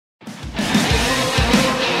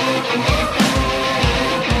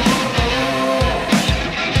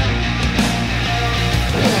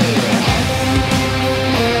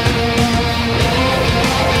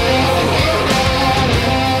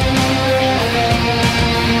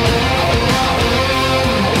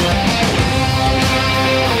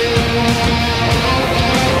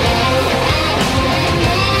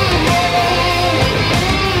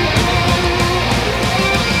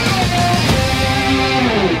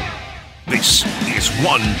This is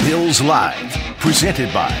One Bills Live,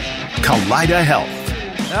 presented by Kaleida Health.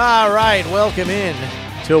 All right, welcome in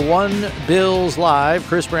to One Bills Live.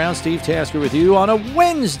 Chris Brown, Steve Tasker with you on a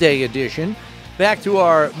Wednesday edition. Back to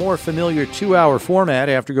our more familiar 2-hour format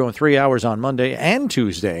after going 3 hours on Monday and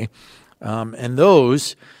Tuesday. And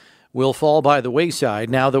those will fall by the wayside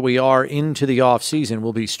now that we are into the off season.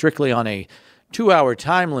 We'll be strictly on a 2-hour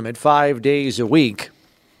time limit, 5 days a week.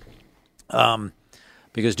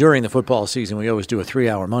 Because during the football season, we always do a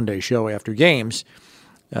 3-hour Monday show after games,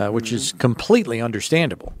 which is completely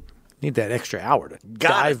understandable. Need that extra hour to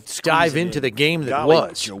dive into the game that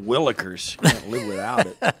was. Your Willikers. Can't live without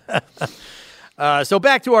it. So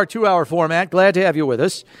back to our 2-hour format. Glad to have you with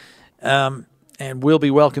us. And we'll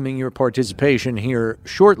be welcoming your participation here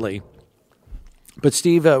shortly. But,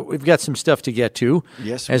 Steve, we've got some stuff to get to,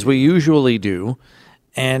 yes, as we usually do.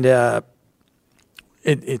 And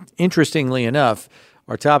interestingly enough,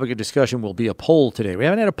 our topic of discussion will be a poll today. We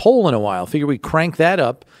haven't had a poll in a while. Figure we crank that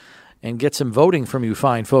up and get some voting from you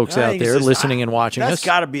fine folks out there listening and watching us. That's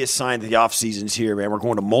got to be a sign that the off-season's here, man. We're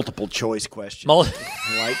going to multiple choice questions.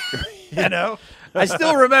 Like, you know? I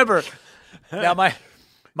still remember. Now,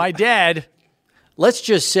 my dad, let's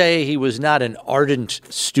just say he was not an ardent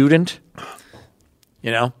student,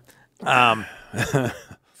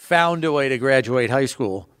 found a way to graduate high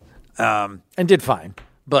school and did fine.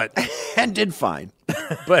 But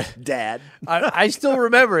Dad, I still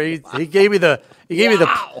remember he gave me the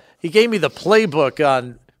playbook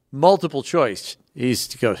on multiple choice. He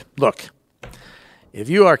used to go, look, if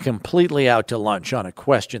you are completely out to lunch on a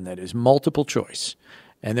question that is multiple choice,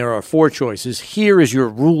 and there are 4 choices, here is your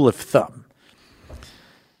rule of thumb.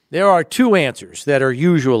 There are 2 answers that are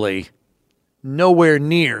usually nowhere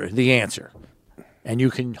near the answer, and you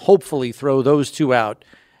can hopefully throw those 2 out.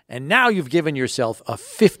 And now you've given yourself a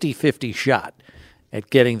 50-50 shot at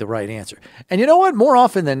getting the right answer. And you know what? More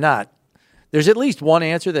often than not, there's at least one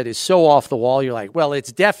answer that is so off the wall, you're like, well,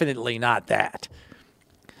 it's definitely not that.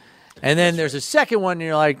 And then there's a second one, and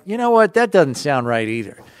you're like, you know what? That doesn't sound right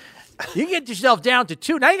either. You get yourself down to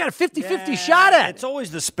 2. Now you got a 50-50 shot at it. It's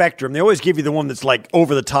always the spectrum. They always give you the one that's like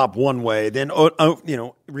over the top one way, then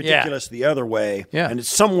ridiculous the other way. Yeah. And it's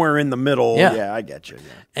somewhere in the middle. Yeah, I get you. Yeah.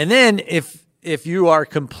 And then if you are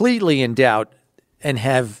completely in doubt and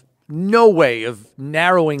have no way of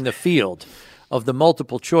narrowing the field of the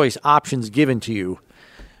multiple choice options given to you,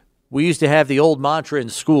 we used to have the old mantra in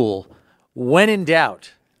school, when in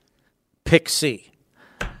doubt, pick C.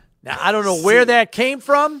 Now, I don't know where that came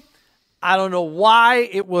from. I don't know why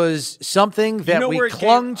it was something that we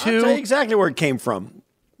clung to. I'll tell you exactly where it came from.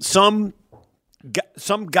 Some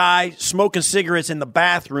guy smoking cigarettes in the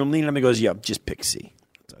bathroom leaning up and goes, yeah, just pick C.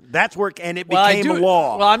 That's where it became a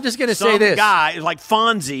law. Well, I'm just going to say this. Some guy, like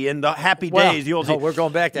Fonzie in the Happy Days. We're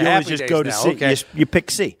going back to Happy Days just go to now. C. Okay. You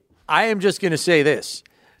pick C. I am just going to say this.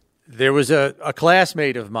 There was a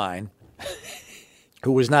classmate of mine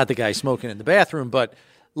who was not the guy smoking in the bathroom, but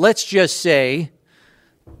let's just say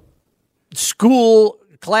school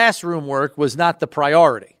classroom work was not the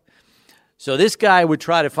priority. So this guy would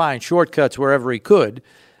try to find shortcuts wherever he could,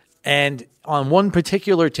 and on one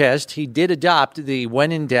particular test, he did adopt the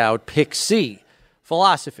when in doubt, pick C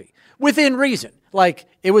philosophy within reason. Like,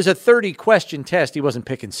 it was a 30-question test. He wasn't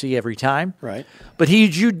picking C every time. Right. But he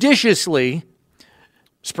judiciously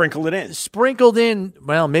sprinkled it in. Sprinkled in,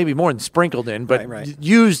 well, maybe more than sprinkled in, but right.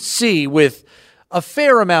 Used C with a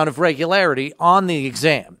fair amount of regularity on the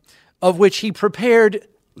exam, of which he prepared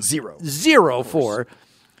zero for.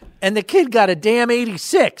 And the kid got a damn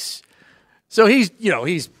 86. So he's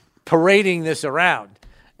parading this around,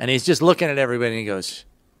 and he's just looking at everybody, and he goes,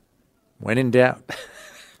 when in doubt,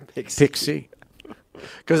 pick C.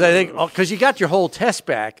 Because you got your whole test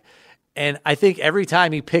back, and I think every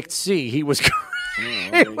time he picked C, he was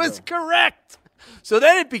correct. So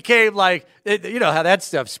then it became like, you know how that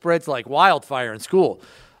stuff spreads like wildfire in school.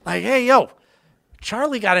 Like, hey,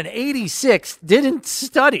 Charlie got an 86, didn't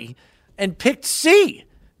study, and picked C,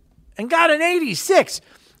 and got an 86.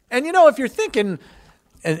 And, if you're thinking...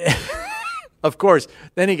 And of course,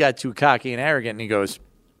 then he got too cocky and arrogant, and he goes,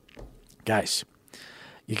 guys,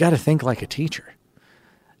 you got to think like a teacher.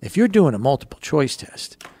 If you're doing a multiple choice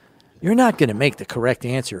test, you're not going to make the correct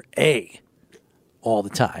answer A all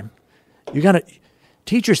the time.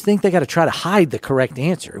 Teachers think they got to try to hide the correct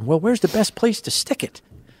answer. Well, where's the best place to stick it?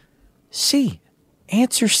 C.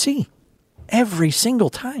 Answer C. Every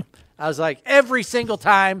single time. I was like, every single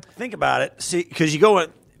time. Think about it. See, because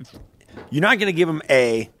you're not going to give them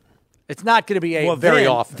A. It's not going to be A very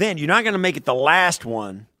often. Then you're not going to make it the last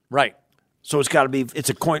one. Right. So it's got to be, it's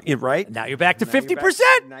a coin, right? Now you're back to 50%.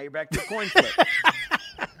 Now you're back to a coin flip.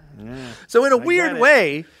 So in a weird it.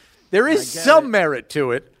 way, there is get some it. merit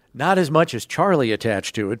to it. Not as much as Charlie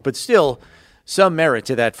attached to it, but still some merit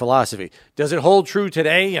to that philosophy. Does it hold true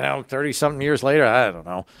today, 30-something years later? I don't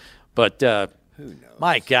know. But who knows?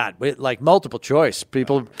 My God, like multiple choice.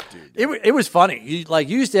 People, it was funny.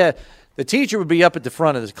 The teacher would be up at the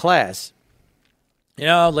front of the class.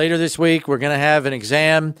 Later this week, we're going to have an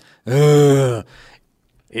exam. It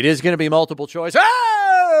is going to be multiple choice. Oh!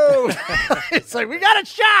 It's like, we got a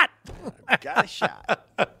shot. Got a shot.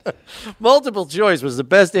 Multiple choice was the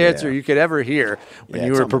best answer you could ever hear when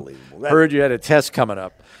you heard you had a test coming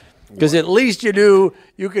up. Because at least you knew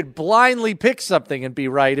you could blindly pick something and be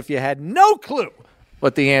right if you had no clue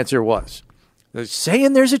what the answer was.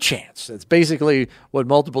 Saying there's a chance. That's basically what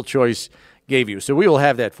multiple choice gave you. So we will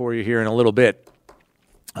have that for you here in a little bit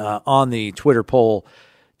on the Twitter poll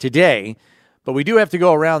today. But we do have to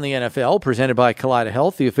go around the NFL, presented by Kaleida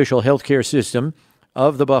Health, the official healthcare system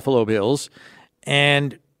of the Buffalo Bills.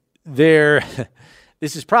 And this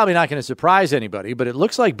is probably not going to surprise anybody, but it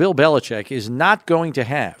looks like Bill Belichick is not going to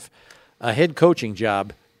have a head coaching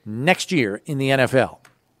job next year in the NFL.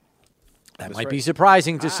 That might be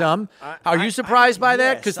surprising to some. Are you surprised by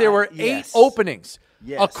that? Because there were 8 openings.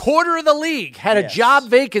 Yes. A quarter of the league had a job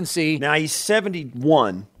vacancy. Now he's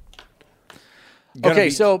 71. Okay,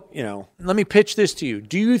 so let me pitch this to you.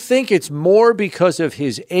 Do you think it's more because of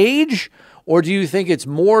his age, or do you think it's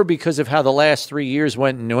more because of how the last 3 years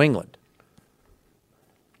went in New England?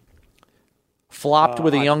 Flopped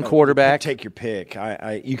with a young quarterback. Take your pick.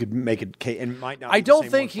 You could make it, and might not. I don't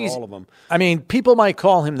think he's all of them. I mean, people might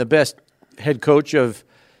call him the best head coach of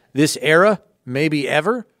this era, maybe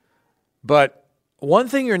ever. But one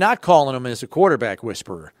thing you're not calling him is a quarterback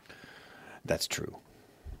whisperer. That's true.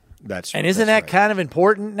 And isn't that kind of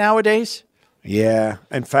important nowadays? Yeah.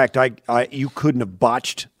 In fact, you couldn't have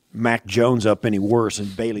botched Mac Jones up any worse,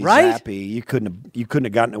 and Bailey Right? Zappi. You couldn't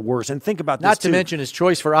have gotten it worse. And think about this, Not to too. mention his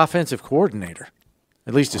choice for offensive coordinator.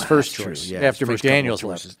 At least his first That's choice true. Yeah, after his first couple of McDaniels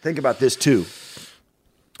left. choices. Think about this, too.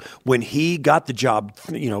 When he got the job,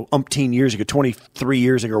 umpteen years ago, 23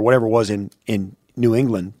 years ago, or whatever it was in New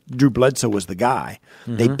England, Drew Bledsoe was the guy.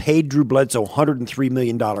 Mm-hmm. They paid Drew Bledsoe $103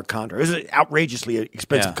 million contract. It was an outrageously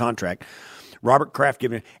expensive contract. Robert Kraft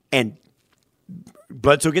giving it. And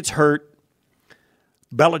Bledsoe gets hurt.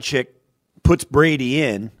 Belichick puts Brady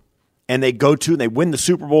in, and they they win the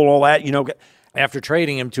Super Bowl, all that, After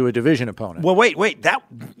trading him to a division opponent. Well, wait.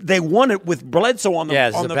 They won it with Bledsoe on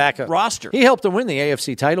the backup roster. He helped them win the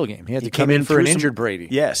AFC title game. He had to come in for an injured Brady.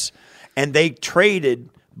 Yes. And they traded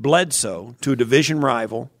Bledsoe to a division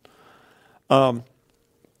rival. And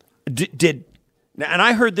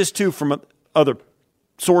I heard this too from other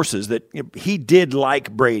sources that he did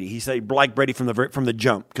like Brady. He said he liked Brady from the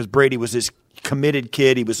jump because Brady was this committed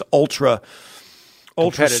kid. He was ultra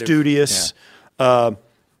studious. Yeah.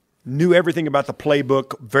 Knew everything about the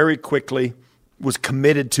playbook very quickly. Was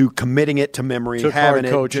committed to committing it to memory, Took having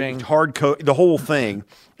hard coaching, the whole thing.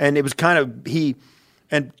 And it was kind of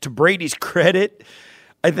and to Brady's credit,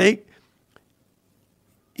 I think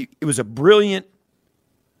it was a brilliant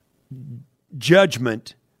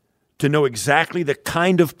judgment to know exactly the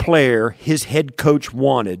kind of player his head coach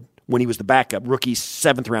wanted when he was the backup, rookie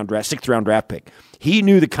 6th round draft pick. He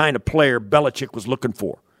knew the kind of player Belichick was looking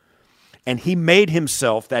for. And he made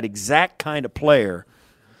himself that exact kind of player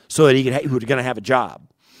so that he was going to have a job.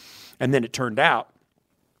 And then it turned out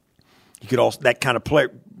he could also that kind of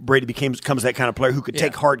player. Brady becomes that kind of player who could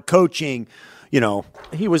take hard coaching.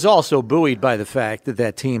 He was also buoyed by the fact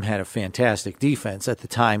that team had a fantastic defense at the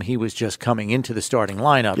time he was just coming into the starting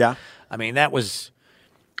lineup. Yeah, I mean that's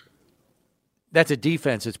a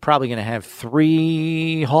defense that's probably going to have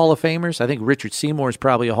 3 Hall of Famers. I think Richard Seymour is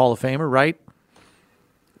probably a Hall of Famer, right?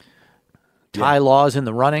 Ty Law's in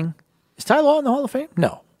the running. Is Ty Law in the Hall of Fame?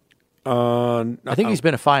 No. I think he's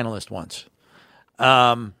been a finalist once.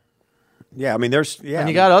 Yeah, I mean, and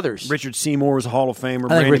you got others. Richard Seymour is a Hall of Famer.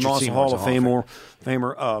 Randy Moss is a Hall of Famer.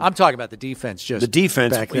 I'm talking about the defense. Just the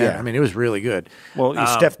defense back then. Yeah. I mean, it was really good. Well,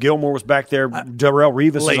 Steph Gilmore was back there. Darrelle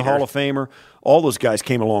Revis is a Hall of Famer. All those guys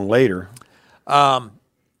came along later.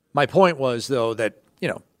 My point was though that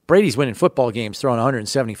Brady's winning football games throwing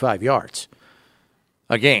 175 yards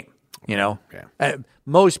a game.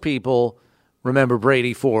 Most people remember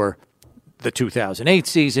Brady for the 2008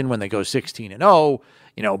 season when they go 16-0.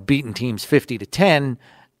 Beating teams 50-10,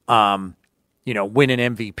 winning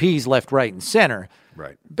MVPs left, right, and center.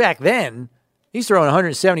 Right. Back then, he's throwing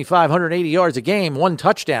 175, 180 yards a game, 1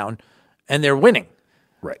 touchdown, and they're winning.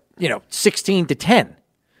 Right. 16-10.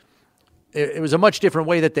 It was a much different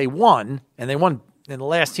way that they won, and they won in the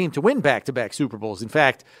last team to win back-to-back Super Bowls. In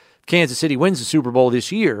fact, Kansas City wins the Super Bowl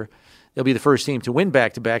this year, they'll be the first team to win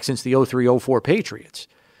back-to-back since the 03-04 Patriots.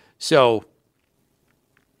 So,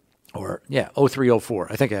 03-04.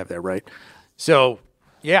 I think I have that right. So,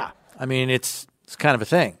 yeah, I mean, it's kind of a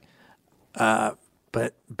thing.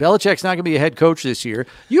 But Belichick's not going to be a head coach this year.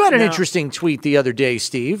 You had an interesting tweet the other day,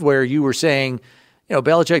 Steve, where you were saying,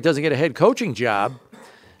 Belichick doesn't get a head coaching job.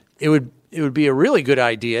 It would be a really good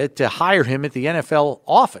idea to hire him at the NFL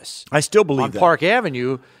office. I still believe on that. Park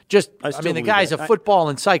Avenue. The guy's a football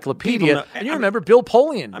encyclopedia. And you remember Bill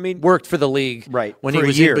Polian worked for the league when he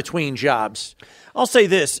was in between jobs. I'll say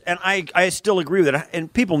this, and I still agree with it.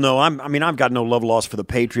 And people know I've got no love lost for the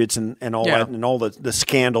Patriots and all that, and all the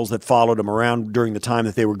scandals that followed them around during the time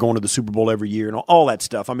that they were going to the Super Bowl every year and all that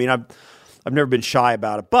stuff. I mean, I've never been shy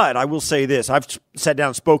about it. But I will say this: I've sat down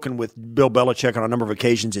and spoken with Bill Belichick on a number of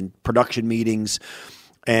occasions in production meetings,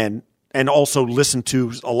 and also listened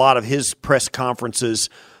to a lot of his press conferences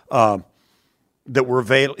that were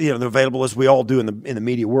available as we all do in the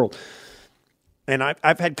media world. And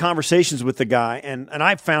I've had conversations with the guy, and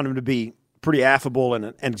I've found him to be pretty affable,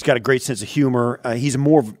 and he's got a great sense of humor. He's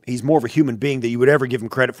more of a human being that you would ever give him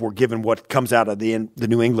credit for, given what comes out of the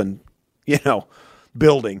New England,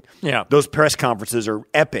 building. Yeah, those press conferences are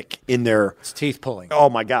epic in their teeth pulling. Oh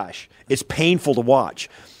my gosh, it's painful to watch.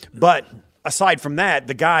 But aside from that,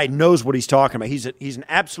 the guy knows what he's talking about. He's an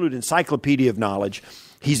absolute encyclopedia of knowledge.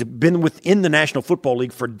 He's been within the National Football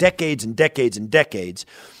League for decades and decades and decades.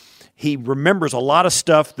 He remembers a lot of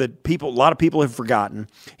stuff that a lot of people have forgotten.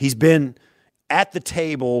 He's been at the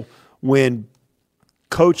table when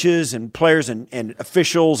coaches and players and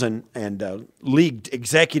officials and league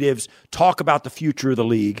executives talk about the future of the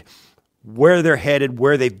league, where they're headed,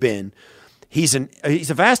 where they've been. He's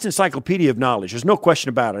a vast encyclopedia of knowledge. There's no question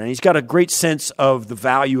about it. And he's got a great sense of the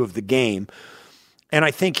value of the game. And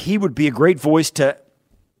I think he would be a great voice to,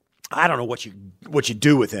 I don't know what you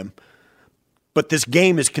do with him, but this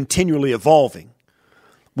game is continually evolving,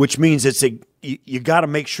 which means you got to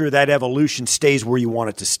make sure that evolution stays where you want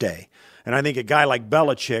it to stay. And I think a guy like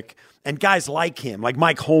Belichick and guys like him, like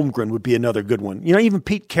Mike Holmgren would be another good one. Even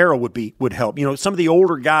Pete Carroll would help. Some of the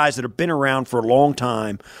older guys that have been around for a long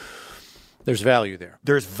time. There's value there.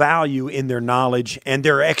 There's value in their knowledge and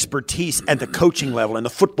their expertise at the coaching level and the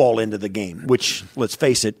football end of the game, which, let's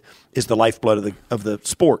face it, is the lifeblood of the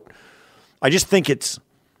sport. I just think it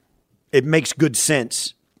makes good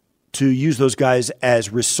sense to use those guys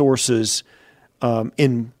as resources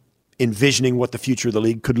in envisioning what the future of the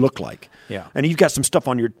league could look like. Yeah. And you've got some stuff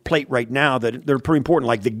on your plate right now that they're pretty important,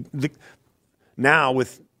 like now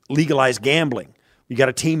with legalized gambling. You got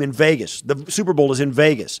a team in Vegas. The Super Bowl is in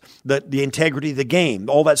Vegas. The integrity of the game,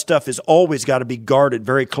 all that stuff has always got to be guarded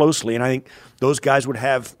very closely. And I think those guys would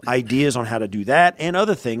have ideas on how to do that and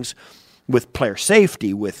other things with player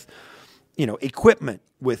safety, with equipment,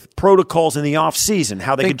 with protocols in the offseason,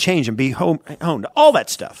 how they could change and be honed, all that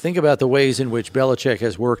stuff. Think about the ways in which Belichick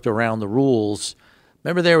has worked around the rules.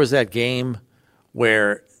 Remember there was that game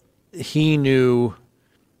where he knew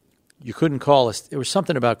you couldn't call there was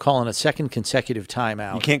something about calling a second consecutive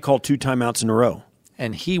timeout. You can't call 2 timeouts in a row.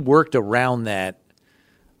 And he worked around that,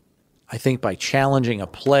 I think, by challenging a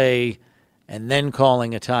play and then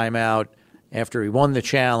calling a timeout after he won the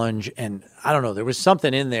challenge. And I don't know, there was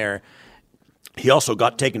something in there. He also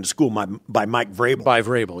got taken to school by Mike Vrabel. By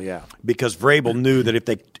Vrabel, yeah. Because Vrabel knew that if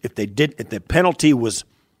the penalty was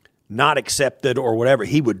not accepted or whatever,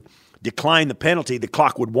 he would decline the penalty, the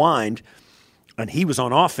clock would wind, and he was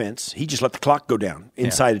on offense. He just let the clock go down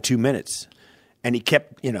inside of 2 minutes. And he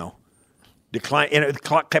kept, decline, and the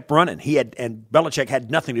clock kept running. And Belichick had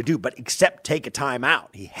nothing to do but except take a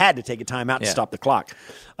timeout. He had to take a timeout to stop the clock.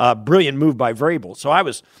 Brilliant move by Vrabel. So I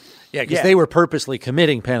was... Yeah, because they were purposely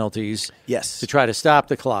committing penalties to try to stop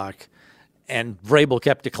the clock, and Vrabel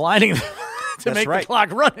kept declining to make the clock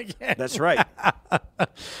run again. That's right.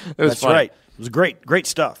 That's funny. Right. It was great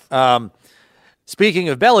stuff. Speaking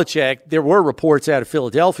of Belichick, there were reports out of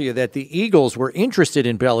Philadelphia that the Eagles were interested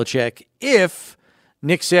in Belichick if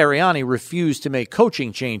Nick Sirianni refused to make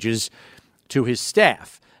coaching changes to his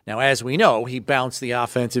staff. Now, as we know, he bounced the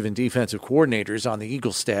offensive and defensive coordinators on the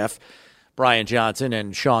Eagles staff, Brian Johnson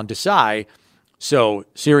and Sean Desai. So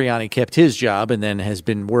Sirianni kept his job and then has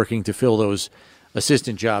been working to fill those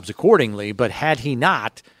assistant jobs accordingly. But had he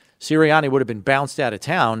not, Sirianni would have been bounced out of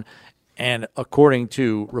town. And according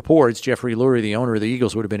to reports, Jeffrey Lurie, the owner of the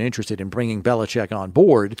Eagles, would have been interested in bringing Belichick on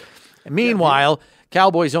board. And meanwhile,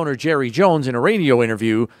 Cowboys owner Jerry Jones, in a radio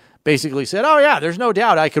interview, basically said, oh, yeah, there's no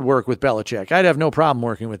doubt I could work with Belichick. I'd have no problem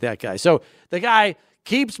working with that guy. So the guy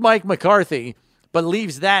keeps Mike McCarthy, but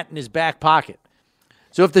leaves that in his back pocket.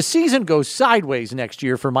 So if the season goes sideways next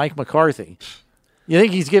year for Mike McCarthy, You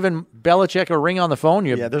think he's giving Belichick a ring on the phone?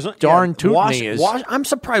 You darn tootin' he is. I'm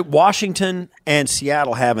surprised Washington and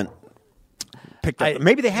Seattle haven't picked up.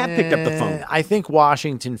 Maybe they have picked up the phone. I think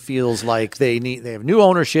Washington feels like they have new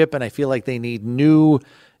ownership, and I feel like they need new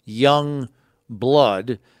young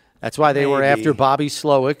blood. That's why they were after Bobby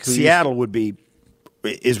Slowick. Seattle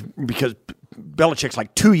is because Belichick's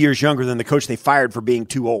like 2 years younger than the coach they fired for being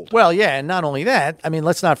too old. Well, yeah, and not only that, I mean,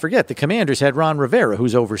 let's not forget the Commanders had Ron Rivera,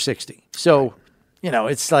 who's over 60. So,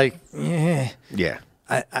 it's like, yeah.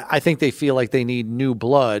 I think they feel like they need new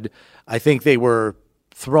blood. I think they were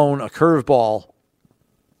thrown a curveball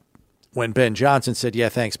when Ben Johnson said, yeah,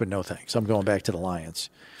 thanks, but no thanks. I'm going back to the Lions.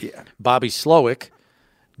 Yeah. Bobby Slowick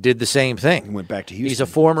did the same thing. He went back to Houston. He's a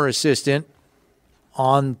former assistant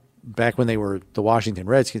back when they were the Washington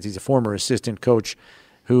Redskins. He's a former assistant coach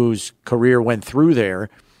whose career went through there.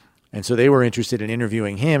 And so they were interested in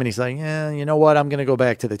interviewing him. And he's like, yeah, you know what? I'm going to go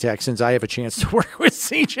back to the Texans. I have a chance to work with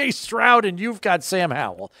C.J. Stroud, and you've got Sam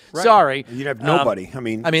Howell. Right. Sorry. You'd have nobody. I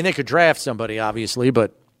mean, they could draft somebody, obviously,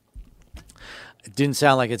 but it didn't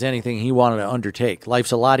sound like it's anything he wanted to undertake.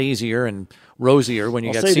 Life's a lot easier and rosier when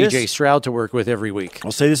you got C.J. Stroud to work with every week.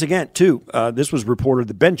 I'll say this again, too. This was reported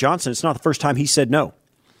that Ben Johnson, it's not the first time he said no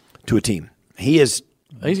to a team. He's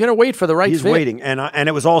going to wait for the right fit. He's waiting. And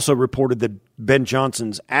it was also reported that Ben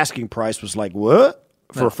Johnson's asking price was like, what?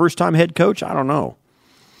 For a first-time head coach? I don't know.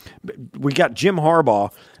 We got Jim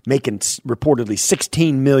Harbaugh making reportedly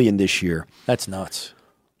 $16 million this year. That's nuts.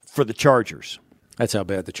 For the Chargers. That's how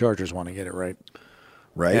bad the Chargers want to get it right.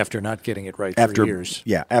 Right. After not getting it right for years.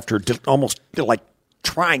 Yeah, after almost like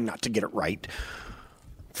trying not to get it right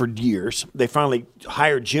for years. They finally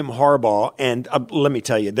hired Jim Harbaugh, and let me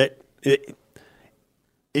tell you that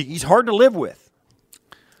he's hard to live with.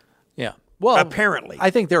 Yeah. Well, apparently. I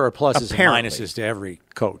think there are pluses and minuses to every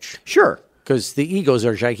coach. Sure. Because the egos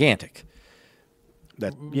are gigantic.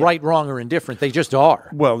 Right, wrong, or indifferent, they just are.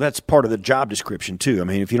 Well, that's part of the job description, too. I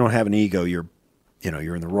mean, if you don't have an ego, you're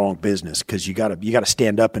in the wrong business because you got to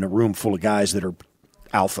stand up in a room full of guys that are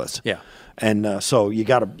alphas. Yeah. And so you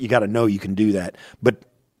got to know you can do that. But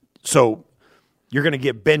so you're going to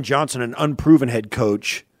give Ben Johnson, an unproven head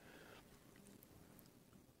coach,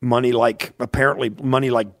 money like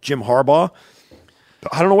Jim Harbaugh.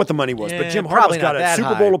 I don't know what the money was, but Jim Harbaugh's got a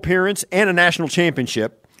Super Bowl appearance and a national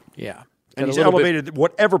championship. Yeah. And he's elevated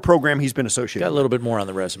whatever program he's been associated with. Got a little bit more on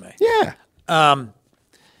the resume. Yeah.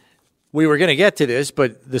 We were going to get to this,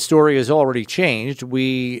 but the story has already changed.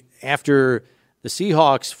 After the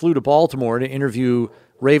Seahawks flew to Baltimore to interview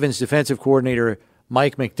Ravens defensive coordinator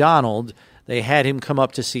Mike Macdonald, they had him come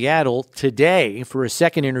up to Seattle today for a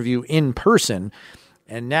second interview in person.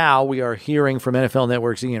 And now we are hearing from NFL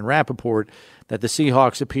Network's Ian Rappaport that the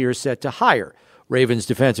Seahawks appear set to hire Ravens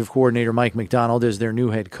defensive coordinator Mike Macdonald as their new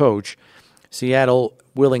head coach. Seattle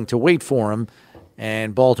willing to wait for him,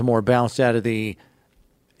 and Baltimore bounced out of the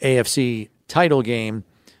AFC title game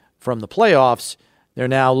from the playoffs. There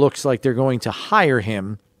now looks like they're going to hire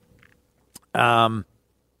him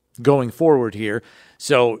going forward here.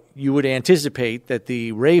 So you would anticipate that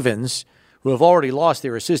the Ravens, who have already lost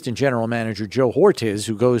their assistant general manager, Joe Hortiz,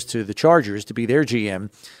 who goes to the Chargers to be their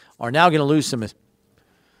GM, are now going to lose some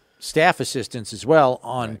staff assistants as well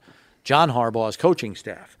on John Harbaugh's coaching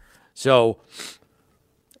staff. So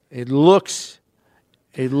it looks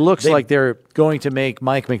like they're going to make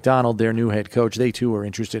Mike Macdonald their new head coach. They, too, are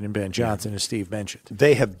interested in Ben Johnson, as Steve mentioned.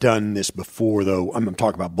 They have done this before, though. I'm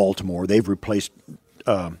talking about Baltimore. They've replaced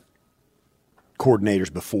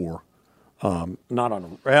coordinators before. Not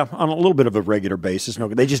on a little bit of a regular basis. No,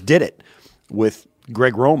 they just did it with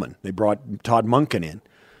Greg Roman. They brought Todd Monken in.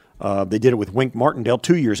 They did it with Wink Martindale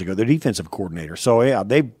 2 years ago, their defensive coordinator. So, yeah,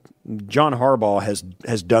 John Harbaugh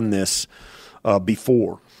has done this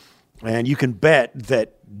before. And you can bet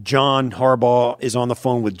that John Harbaugh is on the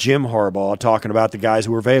phone with Jim Harbaugh talking about the guys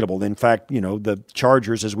who are available. In fact, the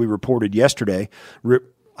Chargers, as we reported yesterday,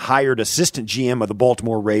 hired assistant GM of the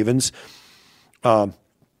Baltimore Ravens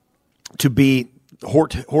to be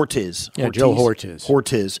Hortiz. Yeah, Joe Hortiz.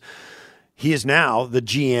 Hortiz. He is now the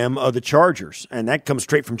GM of the Chargers, and that comes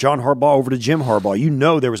straight from John Harbaugh over to Jim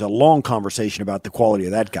Harbaugh. There was a long conversation about the quality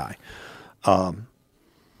of that guy. So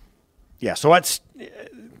that's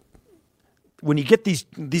when you get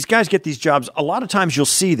these guys get these jobs. A lot of times you'll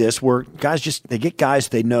see this where guys they get guys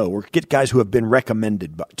they know or get guys who have been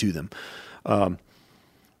recommended to them.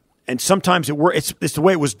 And sometimes it's the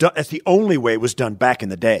way it was done. That's the only way it was done back in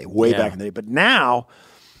the day, back in the day. But now,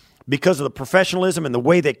 because of the professionalism and the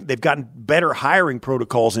way they've gotten better hiring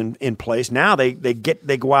protocols in place, now they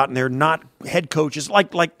go out and they're not head coaches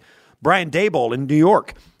like Brian Daboll in New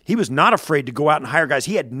York. He was not afraid to go out and hire guys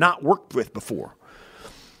he had not worked with before.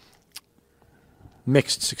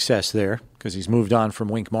 mixed success there because he's moved on from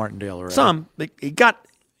Wink Martindale already. He got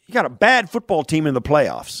a bad football team in the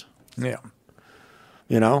playoffs. Yeah.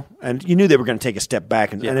 And you knew they were going to take a step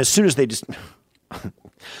back. And as soon as they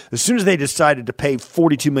decided to pay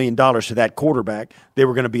 $42 million to that quarterback, they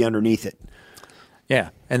were going to be underneath it. Yeah,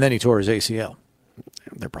 and then he tore his ACL.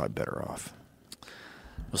 They're probably better off.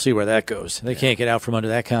 We'll see where that goes. They can't get out from under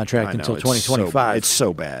that contract until 2025. It's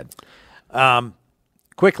so bad.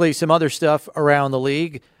 Quickly, some other stuff around the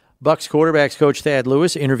league. Bucs quarterbacks coach Thad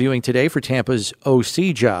Lewis interviewing today for Tampa's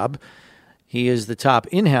OC job. He is the top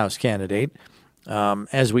in-house candidate.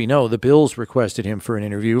 As we know, the Bills requested him for an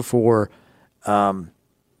interview for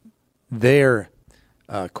their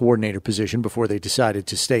coordinator position before they decided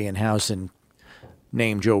to stay in-house and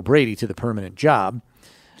name Joe Brady to the permanent job.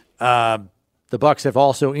 The Bucs have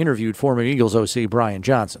also interviewed former Eagles OC Brian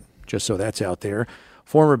Johnson, just so that's out there.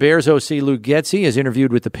 Former Bears OC Luke Getsy has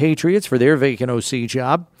interviewed with the Patriots for their vacant OC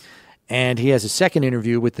job, and he has a second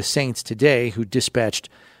interview with the Saints today, who dispatched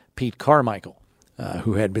Pete Carmichael,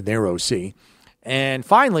 who had been their OC. And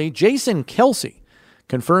finally, Jason Kelce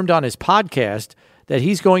confirmed on his podcast that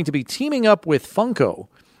he's going to be teaming up with Funko,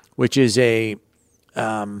 which is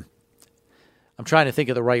I'm trying to think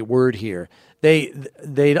of the right word here. They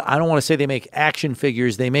I don't want to say they make action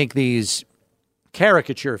figures. They make these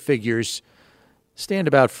caricature figures, stand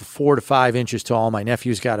about 4 to 5 inches tall. My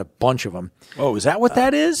nephew's got a bunch of them. Oh, is that what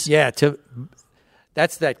that is? Yeah,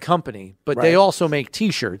 that's that company. But They also make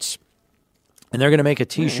T-shirts, and they're going to make a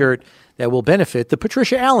T-shirt that will benefit the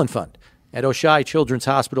Patricia Allen Fund at Oshai Children's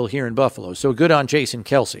Hospital here in Buffalo. So good on Jason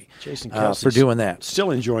Kelce for doing that.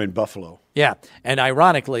 Still enjoying Buffalo. Yeah, and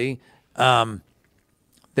ironically, they're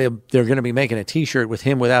going to be making a T-shirt with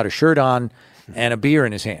him without a shirt on and a beer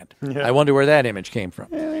in his hand. Yeah. I wonder where that image came from.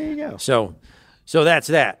 Yeah, there you go. So that's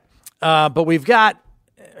that. But we've got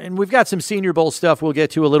some Senior Bowl stuff we'll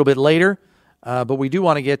get to a little bit later. But we do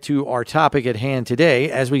want to get to our topic at hand today.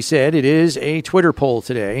 As we said, it is a Twitter poll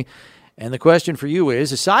today. And the question for you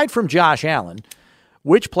is, aside from Josh Allen,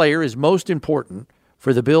 which player is most important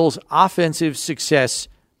for the Bills' offensive success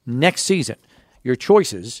next season? Your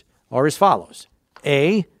choices are as follows.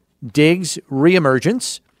 A, Diggs'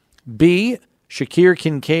 reemergence. B, Shakir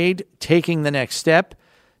Kincaid taking the next step.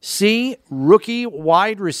 C, rookie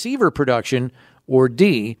wide receiver production. Or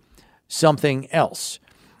D, something else.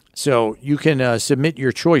 So you can submit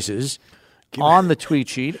your choices on the tweet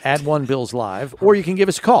sheet at OneBillsLive, or you can give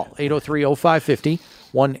us a call, 803-0550,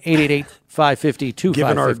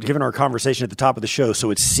 1-888-550-2550. Given our conversation at the top of the show,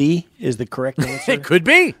 so it's C is the correct answer? It could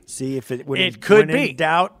be. C, if it could be. In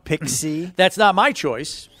doubt, pick C. That's not my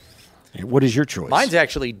choice. What is your choice? Mine's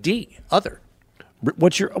actually D, other.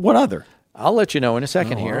 What other? I'll let you know in a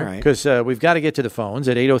second here, right. because we've got to get to the phones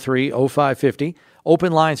at 803-0550.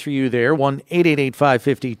 Open lines for you there,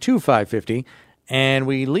 1-888-550-2550. And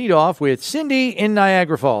we lead off with Cindy in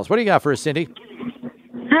Niagara Falls. What do you got for us, Cindy?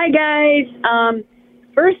 Hi, guys.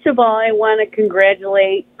 First of all, I want to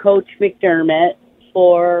congratulate Coach McDermott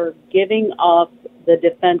for giving up the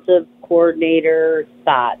defensive coordinator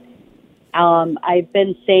spot. I've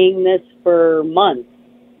been saying this for months,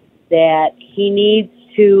 that he needs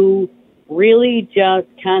to really just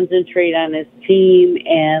concentrate on his team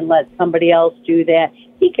and let somebody else do that.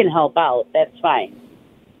 He can help out. That's fine.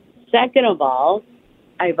 Second of all,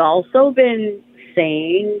 I've also been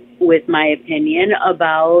saying, with my opinion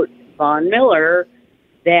about Von Miller,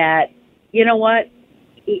 that, you know what,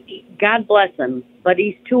 God bless him, but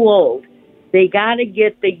he's too old. They got to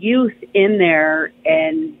get the youth in there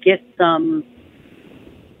and get some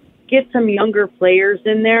younger players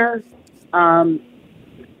in there. Stephon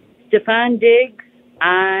Diggs,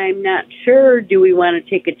 I'm not sure. Do we want to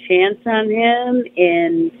take a chance on him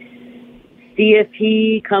and see if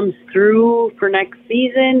he comes through for next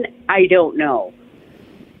season? I don't know.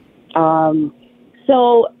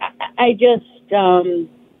 So I just,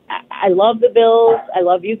 I love the Bills. I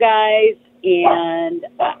love you guys. And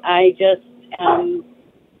I just, I'm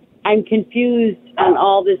confused on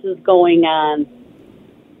all this is going on.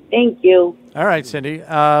 Thank you. All right, Cindy.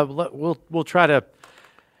 We'll try to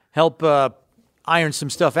help iron some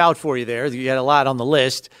stuff out for you there. You had a lot on the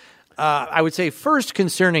list. I would say first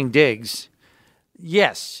concerning Diggs,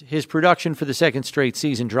 yes, his production for the second straight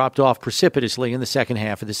season dropped off precipitously in the second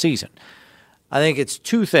half of the season. I think it's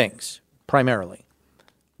two things, primarily.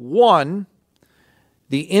 One,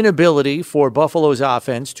 the inability for Buffalo's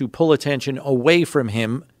offense to pull attention away from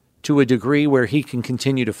him to a degree where he can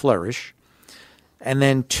continue to flourish. And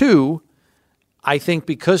then two, I think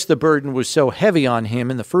because the burden was so heavy on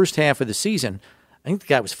him in the first half of the season, I think the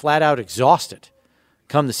guy was flat out exhausted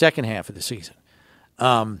come the second half of the season.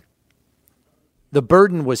 the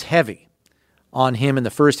burden was heavy on him in the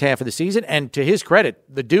first half of the season, and to his credit,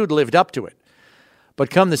 the dude lived up to it. But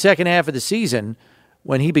come the second half of the season,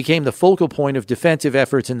 when he became the focal point of defensive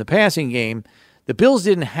efforts in the passing game, the Bills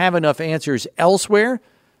didn't have enough answers elsewhere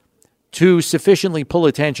to sufficiently pull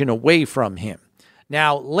attention away from him.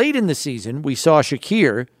 Now, late in the season, we saw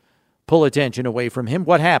Shakir pull attention away from him.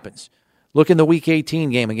 What happens? Look in the Week 18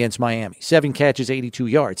 game against Miami. 7 catches, 82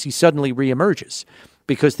 yards. He suddenly reemerges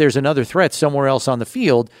because there's another threat somewhere else on the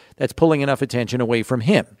field that's pulling enough attention away from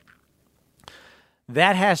him.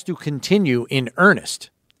 That has to continue in earnest,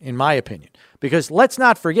 in my opinion. Because let's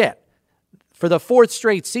not forget, for the 4th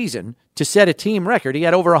straight season, to set a team record, he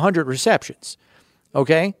had over 100 receptions.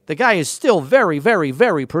 Okay? The guy is still very, very,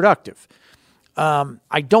 very productive.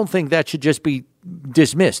 I don't think that should just be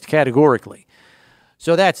dismissed categorically.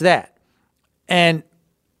 So that's that. And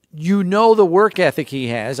you know the work ethic he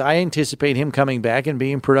has. I anticipate him coming back and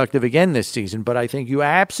being productive again this season, but I think you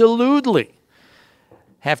absolutely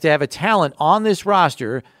have to have a talent on this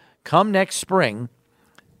roster come next spring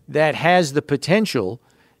that has the potential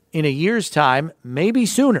in a year's time, maybe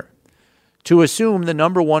sooner, to assume the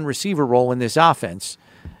number one receiver role in this offense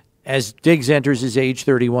as Diggs enters his age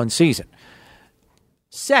 31 season.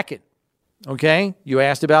 Second, okay, you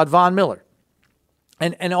asked about Von Miller.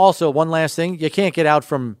 And also, one last thing, you can't get out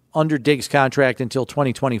from under Diggs' contract until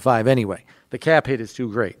 2025 anyway. The cap hit is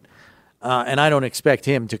too great. And I don't expect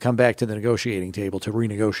him to come back to the negotiating table to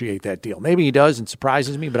renegotiate that deal. Maybe he does and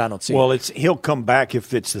surprises me, but I don't see it. Well, he'll come back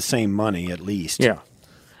if it's the same money at least. Yeah.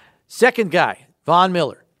 Second guy, Von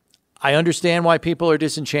Miller. I understand why people are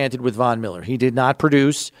disenchanted with Von Miller. He did not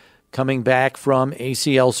produce coming back from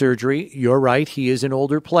ACL surgery. You're right, he is an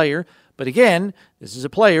older player. But again, this is a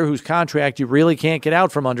player whose contract you really can't get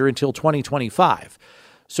out from under until 2025.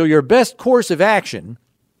 So your best course of action,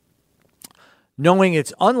 knowing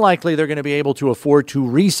it's unlikely they're going to be able to afford to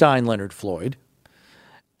re-sign Leonard Floyd,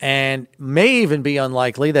 and may even be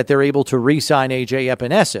unlikely that they're able to re-sign A.J.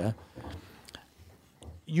 Epinesa,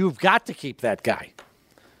 you've got to keep that guy.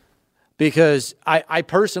 Because I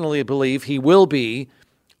personally believe he will be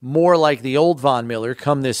more like the old Von Miller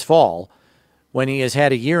come this fall, when he has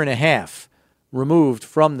had a year and a half removed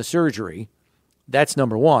from the surgery. That's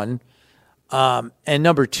number one. And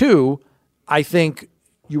number two, I think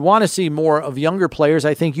you want to see more of younger players.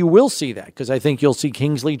 I think you will see that because I think you'll see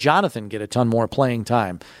Kingsley Jonathan get a ton more playing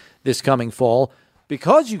time this coming fall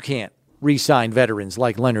because you can't re-sign veterans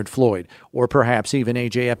like Leonard Floyd or perhaps even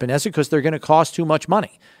A.J. Epinesa because they're going to cost too much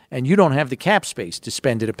money. And you don't have the cap space to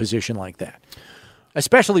spend at a position like that.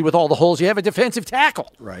 Especially with all the holes you have at defensive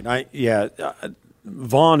tackle. Right.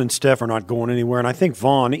 Vaughn and Steph are not going anywhere. And I think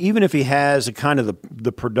Vaughn, even if he has a kind of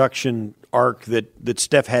the production arc that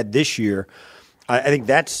Steph had this year, I think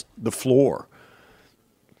that's the floor.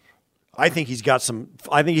 I think he's got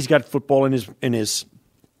football in his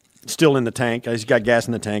still in the tank. He's got gas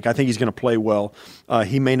in the tank. I think he's going to play well.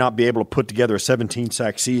 He may not be able to put together a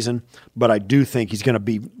 17-sack season, but I do think he's going to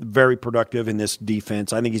be very productive in this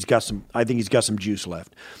defense. I think he's got some juice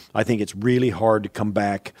left. I think it's really hard to come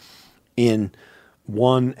back in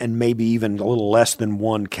one and maybe even a little less than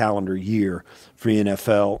one calendar year for the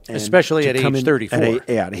NFL, and especially at age 34.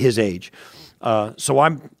 At his age. So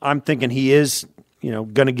I'm thinking he is,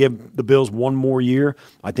 going to give the Bills one more year.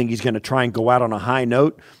 I think he's going to try and go out on a high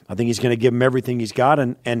note. I think he's going to give them everything he's got,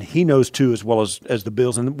 and he knows too, as well as the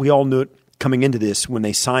Bills. And we all knew it coming into this when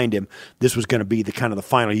they signed him. This was going to be the kind of the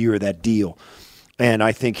final year of that deal, and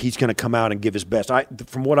I think he's going to come out and give his best.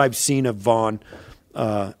 From what I've seen of Vaughn,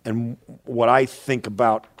 and what I think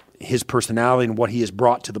about his personality and what he has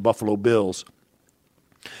brought to the Buffalo Bills,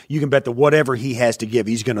 you can bet that whatever he has to give,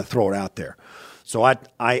 he's going to throw it out there. So I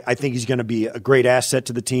think he's going to be a great asset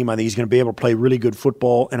to the team. I think he's going to be able to play really good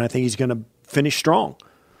football, and I think he's going to finish strong.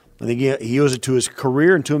 I think he owes it to his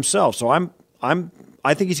career and to himself. So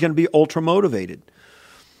I think he's going to be ultra motivated.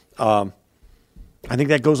 I think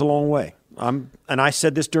that goes a long way. And I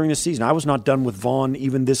said this during the season. I was not done with Vaughn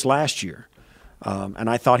even this last year. And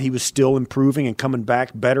I thought he was still improving and coming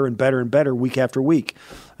back better and better and better week after week.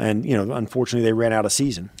 And, unfortunately they ran out of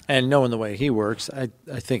season. And knowing the way he works, I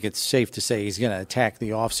think it's safe to say he's going to attack the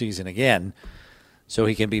offseason again so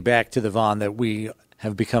he can be back to the Vaughn that we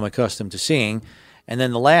have become accustomed to seeing. And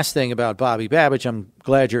then the last thing about Bobby Babich, I'm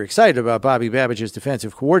glad you're excited about Bobby Babich as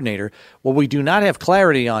defensive coordinator. What we do not have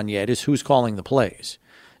clarity on yet is who's calling the plays.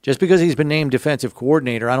 Just because he's been named defensive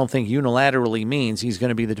coordinator, I don't think unilaterally means he's going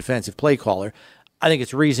to be the defensive play caller. I think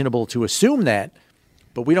it's reasonable to assume that,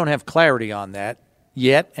 but we don't have clarity on that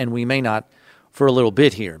yet, and we may not for a little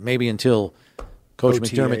bit here, maybe until Coach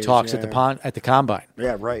McDermott talks at the Combine.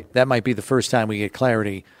 Yeah, right. That might be the first time we get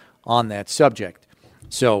clarity on that subject.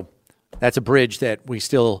 So that's a bridge that we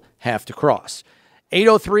still have to cross.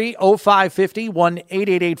 803-0550,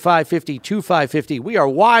 1-888-550-2550. We are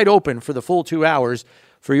wide open for the full 2 hours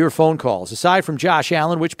for your phone calls. Aside from Josh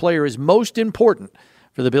Allen, which player is most important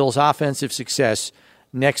for the Bills' offensive success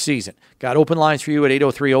next season? Got open lines for you at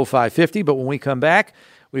 803-0550, but when we come back,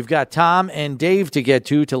 we've got Tom and Dave to get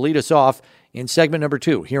to lead us off in segment number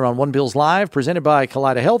 2 here on One Bills Live, presented by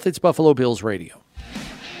Kaleida Health. It's Buffalo Bills Radio.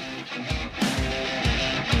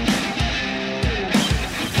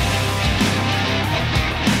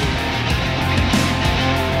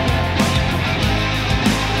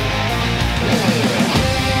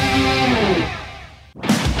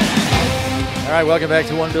 All right, welcome back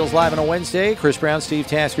to One Bills Live on a Wednesday. Chris Brown, Steve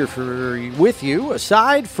Tasker with you.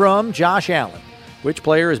 Aside from Josh Allen, which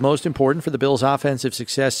player is most important for the Bills' offensive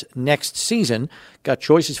success next season? Got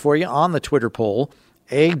choices for you on the Twitter poll.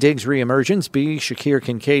 A, Diggs reemergence. B, Shakir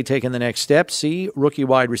Kincaid taking the next step. C, rookie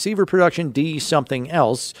wide receiver production. D, something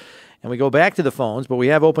else. And we go back to the phones, but we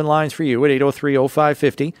have open lines for you at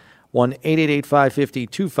 803-0550,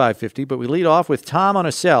 1-888-550-2550. But we lead off with Tom on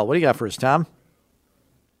a cell. What do you got for us, Tom?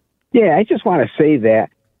 Yeah, I just want to say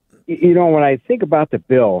that, when I think about the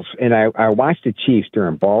Bills, and I watched the Chiefs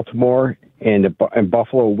during Baltimore and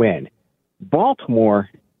Buffalo win, Baltimore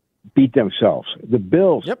beat themselves. The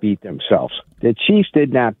Bills beat themselves. The Chiefs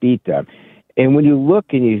did not beat them. And when you look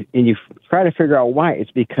and you try to figure out why,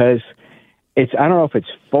 it's because I don't know if it's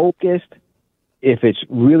focused, if it's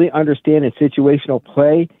really understanding situational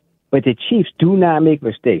play, but the Chiefs do not make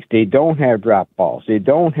mistakes. They don't have drop balls. They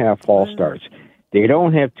don't have false starts. They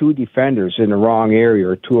don't have two defenders in the wrong area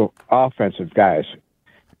or two offensive guys,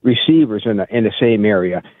 receivers in the same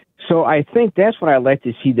area. So I think that's what I like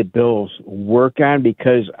to see the Bills work on,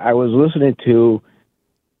 because I was listening to,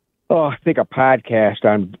 I think a podcast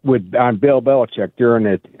on Bill Belichick during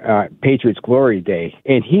the Patriots Glory Day,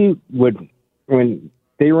 and he would, when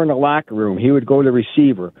they were in the locker room, he would go to the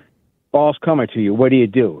receiver, ball's coming to you, what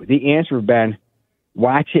do? The answer would have been,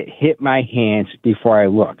 watch it hit my hands before I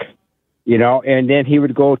look. And then he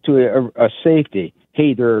would go to a safety.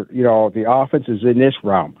 Hey, the offense is in this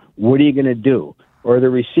realm. What are you going to do? Or the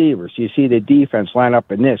receivers. You see the defense line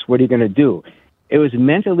up in this. What are you going to do? It was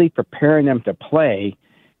mentally preparing them to play.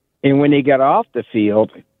 And when they got off the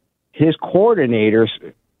field, his coordinators,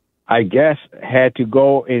 I guess, had to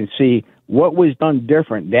go and see what was done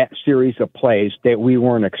different that series of plays that we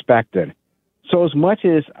weren't expecting. So as much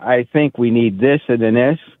as I think we need this and then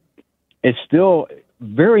this, it's still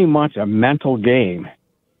very much a mental game,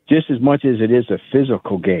 just as much as it is a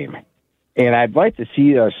physical game. And I'd like to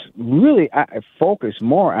see us really focus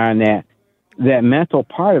more on that mental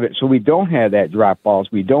part of it, so we don't have that drop balls.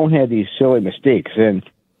 We don't have these silly mistakes. And,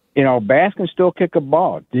 Bass can still kick a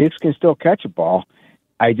ball. Diggs can still catch a ball.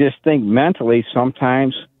 I just think mentally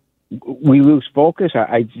sometimes we lose focus.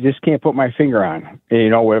 I just can't put my finger on,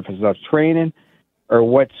 if it's us training or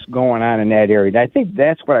what's going on in that area. And I think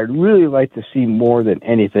that's what I'd really like to see more than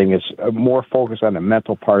anything, is more focus on the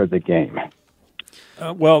mental part of the game.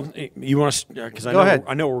 You want to, because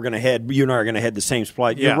I know we're going to head, you and I are going to head the same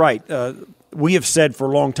spot. Yeah. You're right. We have said for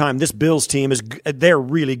a long time, this Bills team they're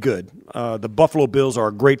really good. The Buffalo Bills are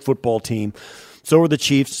a great football team. So are the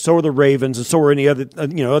Chiefs, so are the Ravens, and so are any other,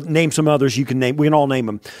 name some others you can name. We can all name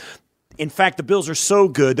them. In fact, the Bills are so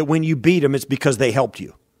good that when you beat them, it's because they helped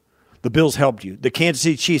you. The Bills helped you. The Kansas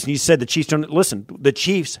City Chiefs, and you said the Chiefs don't listen. The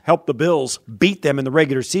Chiefs helped the Bills beat them in the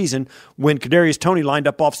regular season when Kadarius Toney lined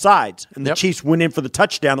up off sides, and the Chiefs went in for the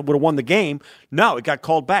touchdown that would have won the game. No, it got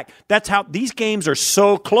called back. That's how these games are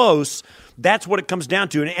so close. That's what it comes down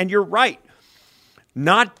to. And you're right.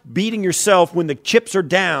 Not beating yourself when the chips are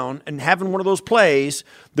down and having one of those plays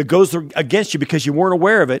that goes against you because you weren't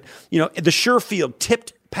aware of it. The Sherfield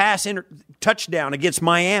tipped pass touchdown against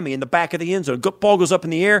Miami in the back of the end zone. Ball goes up in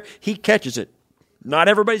the air. He catches it. Not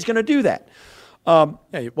everybody's going to do that.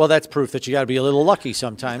 Well, that's proof that you got to be a little lucky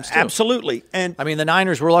sometimes, too. Absolutely. And I mean, the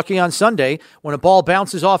Niners were lucky on Sunday when a ball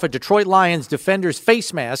bounces off a Detroit Lions defender's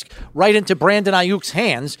face mask right into Brandon Ayuk's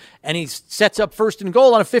hands, and he sets up first and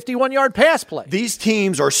goal on a 51-yard pass play. These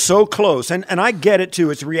teams are so close, and I get it, too.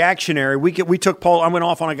 It's reactionary. We took Paul. I went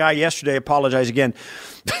off on a guy yesterday. Apologize again.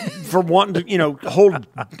 For wanting to, hold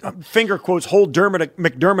finger quotes, hold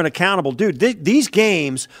McDermott accountable. Dude, these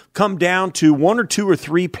games come down to one or two or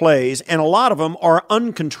three plays, and a lot of them are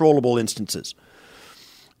uncontrollable instances.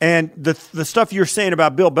 And the stuff you're saying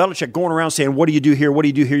about Bill Belichick going around saying, what do you do here, what do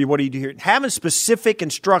you do here, what do you do here? Having specific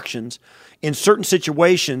instructions in certain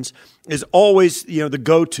situations is always, the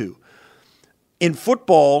go-to. In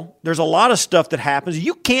football, there's a lot of stuff that happens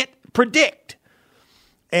you can't predict.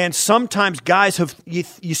 And sometimes guys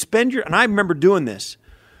you spend and I remember doing this.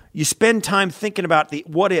 You spend time thinking about the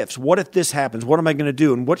what ifs. What if this happens? What am I going to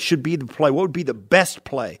do? And what should be the play? What would be the best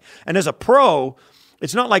play? And as a pro,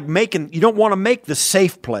 it's not like you don't want to make the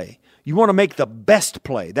safe play. You want to make the best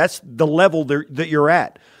play. That's the level that you're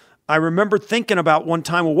at. I remember thinking about one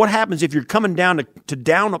time, well, what happens if you're coming down to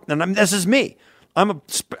down up? And this is me. I'm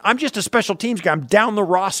just a special teams guy. I'm down the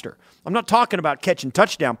roster. I'm not talking about catching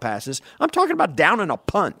touchdown passes. I'm talking about downing a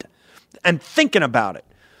punt and thinking about it.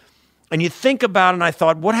 And you think about it, and I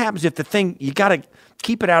thought, what happens if you got to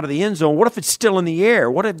keep it out of the end zone? What if it's still in the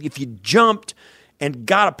air? What if you jumped and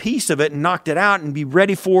got a piece of it and knocked it out and be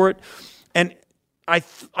ready for it? And I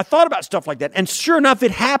thought about stuff like that. And sure enough,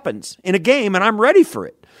 it happens in a game, and I'm ready for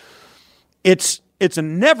it. It's a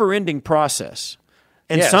never-ending process.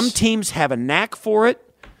 And some teams have a knack for it,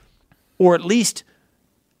 or at least,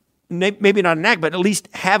 maybe not a knack, but at least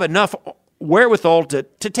have enough wherewithal to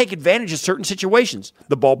take advantage of certain situations.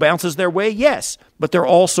 The ball bounces their way, yes, but they're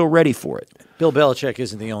also ready for it. Bill Belichick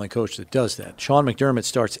isn't the only coach that does that. Sean McDermott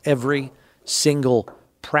starts every single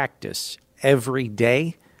practice every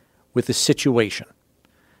day with a situation.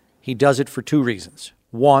 He does it for two reasons.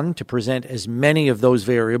 One, to present as many of those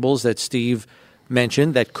variables that Steve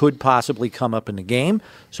mentioned that could possibly come up in the game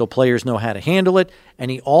so players know how to handle it. And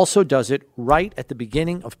he also does it right at the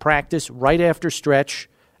beginning of practice, right after stretch.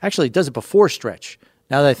 Actually, he does it before stretch,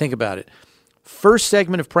 now that I think about it. First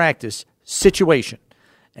segment of practice, situation.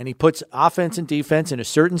 And he puts offense and defense in a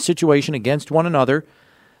certain situation against one another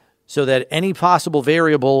so that any possible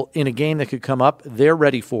variable in a game that could come up, they're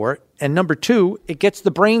ready for it. And number two, it gets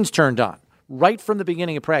the brains turned on right from the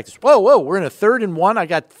beginning of practice. Whoa, we're in a 3rd and 1. I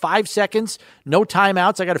got 5 seconds, no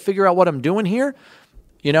timeouts. I got to figure out what I'm doing here.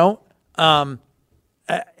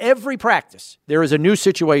 Every practice, there is a new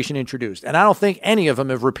situation introduced. And I don't think any of them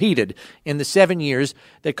have repeated in the 7 years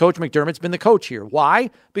that Coach McDermott's been the coach here. Why?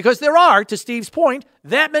 Because there are, to Steve's point,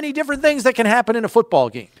 that many different things that can happen in a football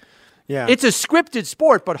game. Yeah. It's a scripted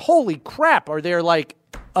sport, but holy crap, are there like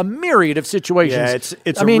a myriad of situations. Yeah,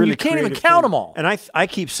 it's you can't even count them all. And I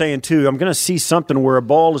keep saying, too, I'm going to see something where a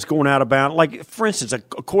ball is going out of bounds. Like, for instance, a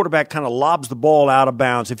quarterback kind of lobs the ball out of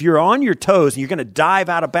bounds. If you're on your toes and you're going to dive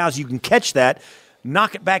out of bounds, you can catch that,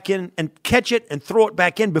 knock it back in and catch it and throw it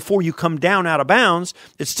back in before you come down out of bounds.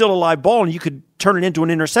 It's still a live ball, and you could turn it into an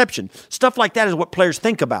interception. Stuff like that is what players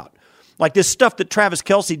think about. Like this stuff that Travis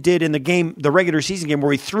Kelce did in the game, the regular season game,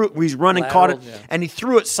 where he threw it, where he's running, caught it, and he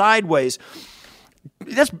threw it sideways.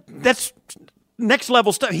 That's next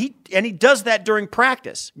level stuff. He does that during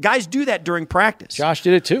practice. Guys do that during practice. Josh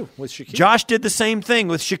did it too with Shakir. Josh did the same thing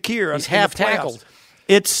with Shakir. He's half tackled.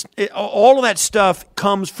 All of that stuff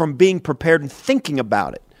comes from being prepared and thinking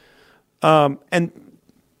about it. And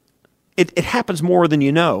it happens more than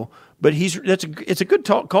you know. But it's a good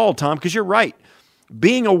call, Tom, because you're right.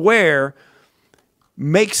 Being aware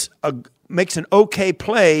makes an okay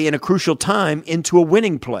play in a crucial time into a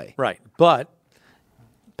winning play. Right. But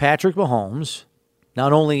Patrick Mahomes,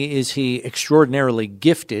 not only is he extraordinarily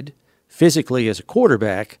gifted physically as a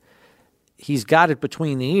quarterback, he's got it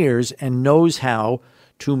between the ears and knows how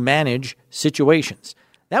to manage situations.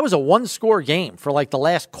 That was a one-score game for like the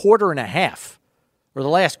last quarter and a half, or the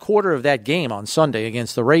last quarter of that game on Sunday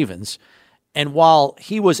against the Ravens. And while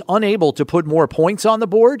he was unable to put more points on the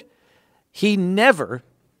board, he never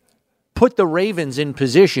put the Ravens in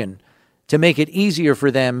position to make it easier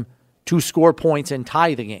for them to score points and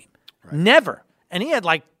tie the game. Right. Never. And he had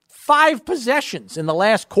like 5 possessions in the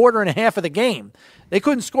last quarter and a half of the game. They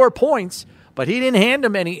couldn't score points, but he didn't hand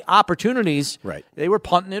them any opportunities. Right. They were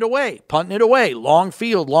punting it away. Long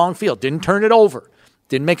field. Didn't turn it over.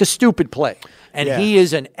 Didn't make a stupid play. And he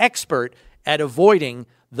is an expert at avoiding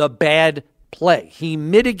the bad play. He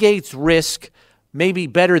mitigates risk maybe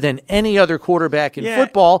better than any other quarterback in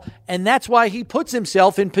football, and that's why he puts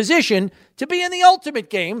himself in position to be in the ultimate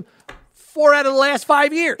game 4 out of the last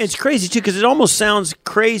 5 years. It's crazy, too, because it almost sounds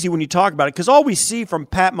crazy when you talk about it, because all we see from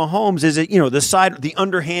Pat Mahomes is the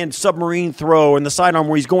underhand submarine throw and the sidearm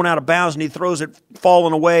where he's going out of bounds and he throws it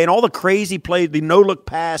falling away, and all the crazy plays, the no-look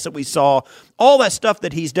pass that we saw, all that stuff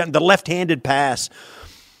that he's done, the left-handed pass.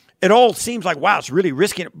 It all seems like, wow, it's really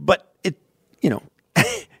risky, but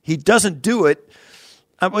he doesn't do it.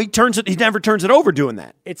 He never turns it over doing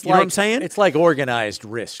that. It's know what I'm saying? It's like organized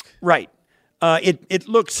risk. Right. It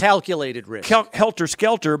looks calculated risk.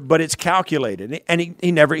 Helter-skelter, but it's calculated. And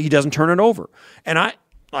he doesn't turn it over. And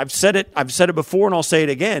I've said it before, and I'll say it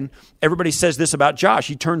again. Everybody says this about Josh.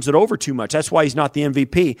 He turns it over too much. That's why he's not the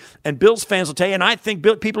MVP. And Bills fans will tell you, and I think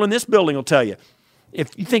people in this building will tell you, if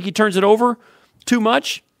you think he turns it over too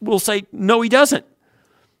much, we'll say, no, he doesn't.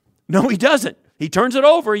 No, he doesn't. He turns it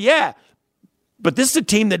over, yeah. But this is a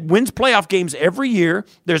team that wins playoff games every year.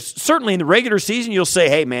 There's certainly in the regular season, you'll say,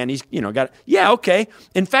 hey, man, he's got it. Yeah, okay.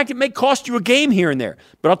 In fact, it may cost you a game here and there.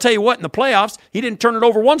 But I'll tell you what, in the playoffs, he didn't turn it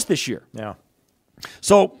over once this year. Yeah.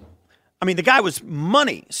 So, I mean, the guy was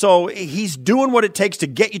money. So he's doing what it takes to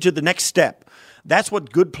get you to the next step. That's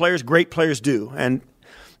what good players, great players do. And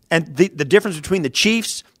the difference between the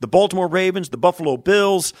Chiefs, the Baltimore Ravens, the Buffalo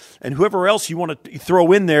Bills, and whoever else you want to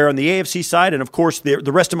throw in there on the AFC side, and, of course, the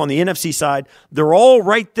rest of them on the NFC side, they're all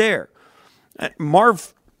right there.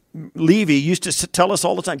 Marv Levy used to tell us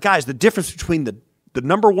all the time, guys, the difference between the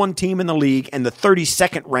number one team in the league and the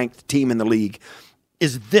 32nd ranked team in the league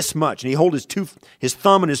is this much. And he hold his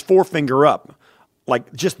thumb and his forefinger up,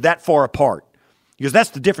 like just that far apart. Because that's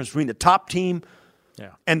the difference between the top team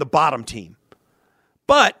and the bottom team.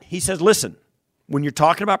 But he says, listen, when you're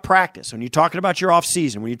talking about practice, when you're talking about your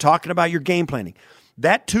offseason, when you're talking about your game planning,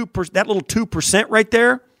 that little 2% right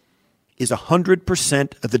there is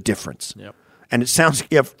 100% of the difference. Yep. And it sounds,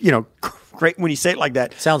 great when you say it like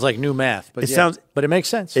that. Sounds like new math, but but it makes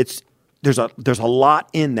sense. There's a lot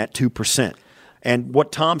in that 2%. And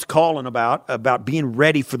what Tom's calling about being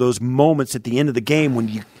ready for those moments at the end of the game when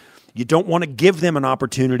you don't want to give them an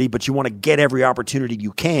opportunity, but you want to get every opportunity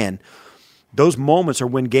you can. Those moments are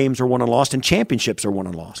when games are won and lost and championships are won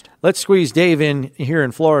and lost. Let's squeeze Dave in here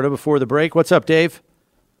in Florida before the break. What's up, Dave?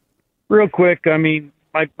 Real quick, I mean,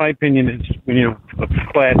 my opinion is, a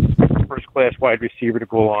first-class wide receiver to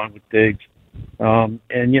go along with Diggs.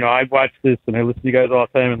 I watch this and I listen to you guys all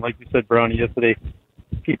the time. And like you said, Brownie, yesterday,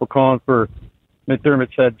 people calling for McDermott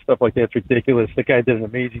said stuff like that's ridiculous. The guy did an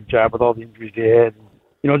amazing job with all the injuries he had.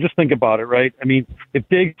 Just think about it, right? I mean, if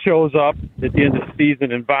Diggs shows up at the end of the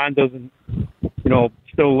season and Vaughn doesn't,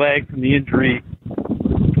 still lag from the injury,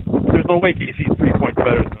 there's no way Casey's 3 points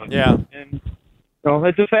better than us. Yeah. And,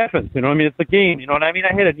 that just happens. It's a game. I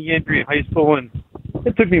had a knee injury in high school, and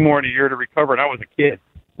it took me more than a year to recover, and I was a kid.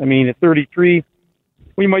 I mean, at 33,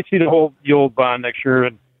 we might see the old Vaughn next year,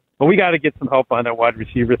 but we got to get some help on that wide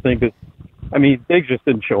receiver thing because, Diggs just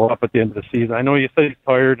didn't show up at the end of the season. I know you said he's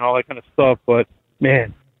tired and all that kind of stuff, but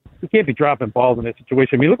man, you can't be dropping balls in that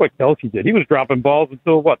situation. He looked like Kelsey did. He was dropping balls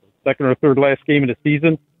until, the second or third last game of the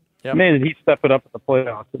season? Yep. Man, did he step it up at the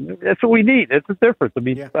playoffs. And that's what we need. It's the difference.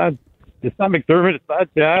 It's not McDermott. It's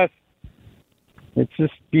not Josh. It's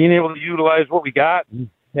just being able to utilize what we got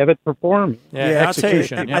and have it perform. Yeah, I'll tell you,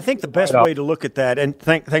 I think the best way to look at that, and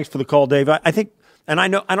thanks for the call, Dave, I think, and I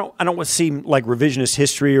know I don't want to seem like revisionist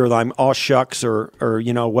history or I'm all shucks or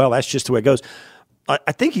that's just the way it goes.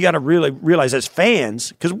 I think you got to really realize as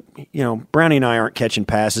fans, because, Brownie and I aren't catching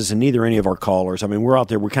passes and neither any of our callers. I mean, we're out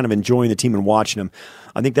there, we're kind of enjoying the team and watching them.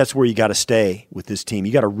 I think that's where you got to stay with this team.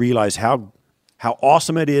 You got to realize how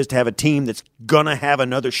awesome it is to have a team that's going to have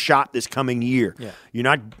another shot this coming year.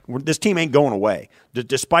 Yeah. This team ain't going away.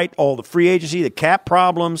 Despite all the free agency, the cap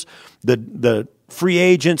problems, the free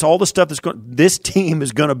agents, all the stuff this team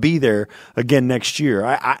is going to be there again next year.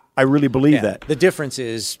 I really believe that. The difference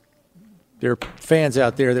is there are fans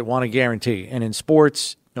out there that want a guarantee. And in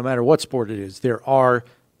sports, no matter what sport it is, there are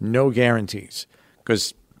no guarantees.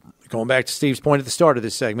 Because going back to Steve's point at the start of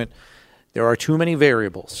this segment, there are too many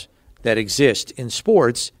variables that exist in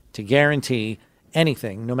sports to guarantee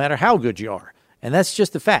anything, no matter how good you are. And that's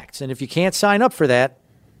just the facts. And if you can't sign up for that,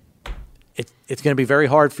 it's going to be very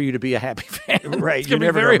hard for you to be a happy fan. Right. It's going to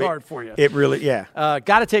be very hard for you. It really, yeah.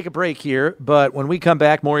 Got to take a break here, but when we come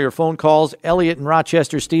back, more of your phone calls. Elliot in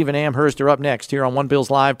Rochester, Steve in Amherst are up next here on One Bills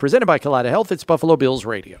Live, presented by Kaleida Health. It's Buffalo Bills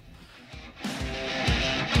Radio.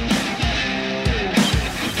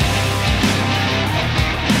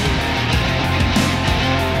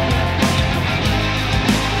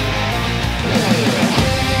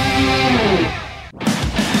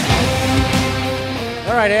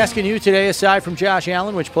 All right, asking you today, aside from Josh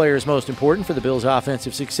Allen, which player is most important for the Bills'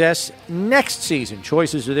 offensive success next season?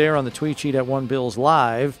 Choices are there on the tweet sheet at One Bills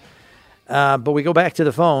Live. But we go back to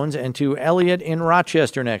the phones and to Elliot in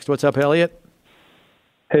Rochester next. What's up, Elliot?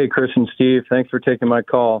 Hey, Chris and Steve. Thanks for taking my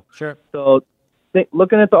call. Sure. So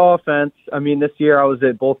looking at the offense, this year I was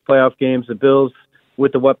at both playoff games. The Bills,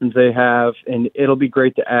 with the weapons they have, and it'll be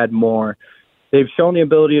great to add more. They've shown the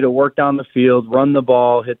ability to work down the field, run the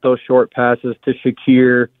ball, hit those short passes to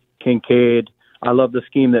Shakir, Kincaid. I love the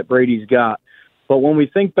scheme that Brady's got. But when we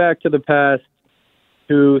think back to the past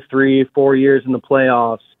 2, 3, 4 years in the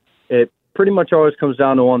playoffs, it pretty much always comes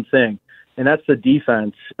down to one thing, and that's the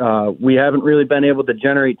defense. We haven't really been able to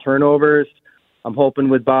generate turnovers. I'm hoping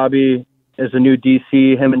with Bobby as a new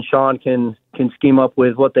DC, him and Sean can scheme up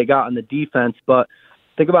with what they got on the defense. But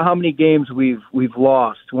think about how many games we've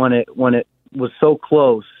lost when it was so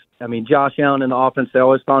close I mean, Josh Allen and the offense, they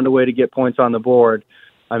always found a way to get points on the board.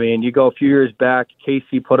 I mean, you go a few years back,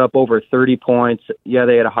 KC put up over 30 points. Yeah,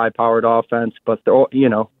 they had a high-powered offense, but,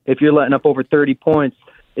 if you're letting up over 30 points,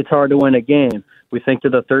 it's hard to win a game. We think to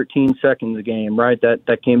the 13 seconds game, right?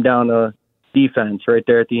 That came down to defense right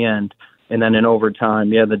there at the end. And then in overtime,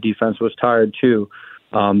 the defense was tired too.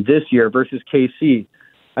 This year versus KC,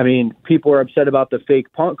 I mean, people are upset about the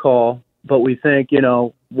fake punt call, but we think,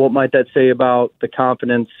 what might that say about the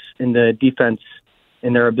confidence in the defense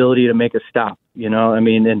and their ability to make a stop? I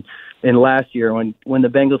mean, in last year when the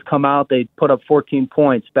Bengals come out, they put up 14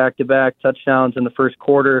 points, back-to-back touchdowns in the first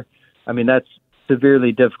quarter. I mean, that's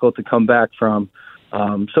severely difficult to come back from.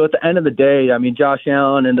 So at the end of the day, I mean, Josh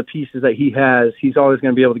Allen and the pieces that he has, he's always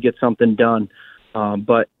going to be able to get something done.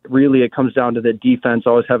 But really it comes down to the defense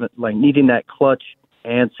always needing that clutch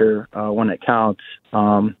answer when it counts.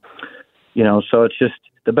 So it's just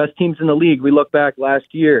the best teams in the league. We look back last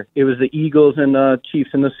year, it was the Eagles and the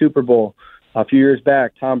Chiefs in the Super Bowl. A few years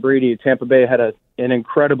back, Tom Brady, Tampa Bay had an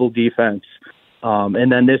incredible defense.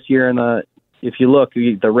 And then this year, if you look,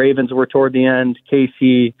 the Ravens were toward the end,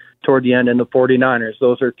 KC toward the end, and the 49ers.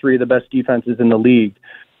 Those are three of the best defenses in the league.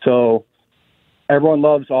 So everyone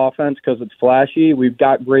loves offense because it's flashy. We've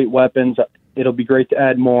got great weapons. It'll be great to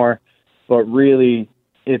add more. But really,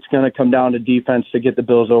 it's going to come down to defense to get the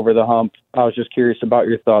Bills over the hump. I was just curious about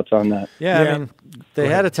your thoughts on that. Yeah. I mean, they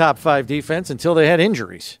had a top 5 defense until they had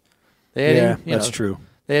injuries. That's true.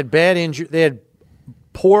 They had bad injury. They had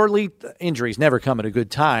injuries never come at a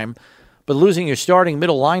good time. But losing your starting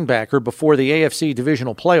middle linebacker before the AFC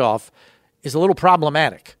divisional playoff is a little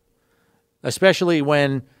problematic, especially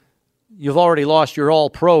when you've already lost your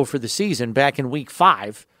all-pro for the season back in Week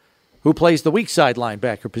 5, who plays the weak side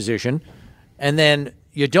linebacker position, and then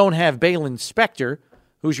you don't have Balin Spector,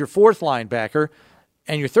 who's your 4th linebacker,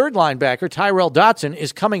 and your 3rd linebacker, Tyrell Dotson,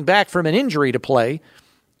 is coming back from an injury to play.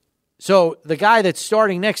 So the guy that's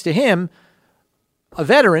starting next to him, a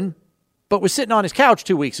veteran, but was sitting on his couch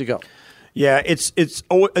 2 weeks ago. Yeah, it's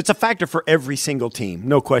a factor for every single team,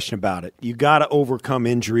 no question about it. You got to overcome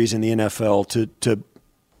injuries in the NFL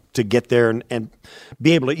to get there and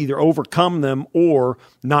be able to either overcome them or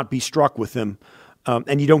not be struck with them,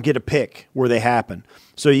 and you don't get a pick where they happen.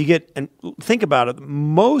 So you get, and think about it,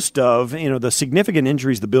 most of the significant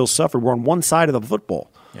injuries the Bills suffered were on one side of the football.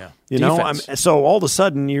 Yeah, so all of a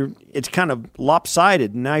sudden it's kind of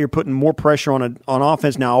lopsided. And now you're putting more pressure on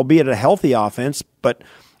offense now, albeit a healthy offense, but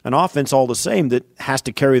an offense all the same that has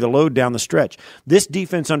to carry the load down the stretch. This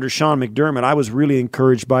defense under Sean McDermott, I was really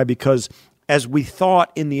encouraged by because as we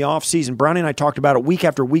thought in the offseason, Brownie and I talked about it week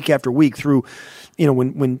after week after week through,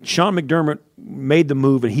 when Sean McDermott made the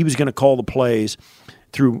move and he was going to call the plays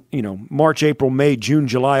through, March, April, May, June,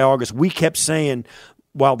 July, August, we kept saying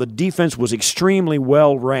while the defense was extremely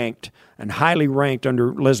well ranked and highly ranked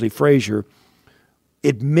under Leslie Frazier,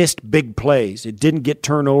 it missed big plays. It didn't get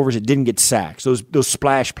turnovers. It didn't get sacks, those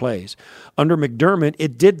splash plays. Under McDermott,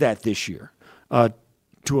 it did that this year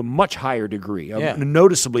to a much higher degree, a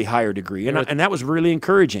noticeably higher degree, and that was really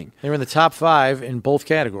encouraging. They were in the top 5 in both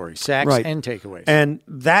categories, sacks and takeaways. And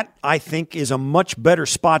that, I think, is a much better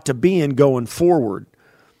spot to be in going forward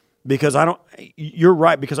because you're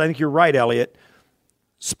right, because I think you're right, Elliot.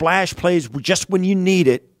 Splash plays, just when you need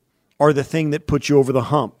it, are the thing that puts you over the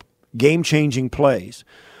hump. Game-changing plays.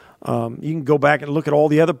 You can go back and look at all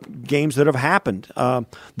the other games that have happened.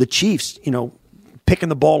 The Chiefs, picking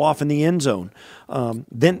the ball off in the end zone.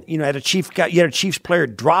 Then, you had a Chiefs player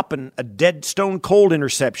dropping a dead stone cold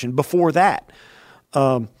interception before that.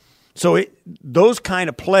 Those kind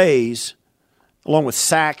of plays, along with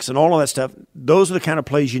sacks and all of that stuff, those are the kind of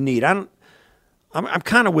plays you need. I'm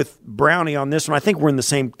kind of with Brownie on this one. I think we're in the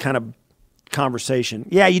same kind of conversation.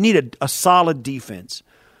 Yeah, you need a solid defense.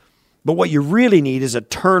 But what you really need is a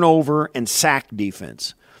turnover and sack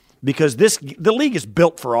defense because the league is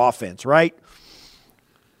built for offense, right?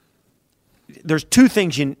 There's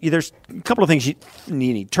there's a couple of things you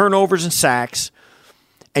need: turnovers and sacks,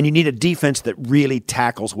 and you need a defense that really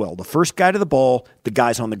tackles well. The first guy to the ball, the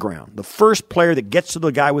guy's on the ground. The first player that gets to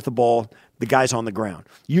the guy with the ball, the guy's on the ground.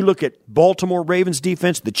 You look at Baltimore Ravens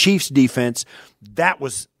defense, the Chiefs defense, that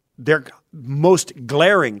was their most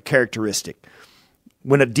glaring characteristic.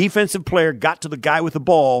 When a defensive player got to the guy with the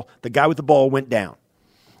ball went down.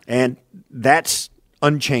 And that's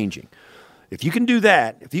unchanging. If you can do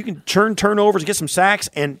that, if you can churn turnovers, get some sacks,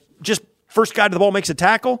 and just first guy to the ball makes a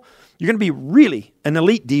tackle, you're going to be really an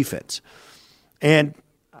elite defense. And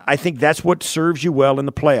I think that's what serves you well in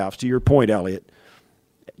the playoffs, to your point, Elliot.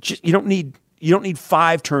 You don't need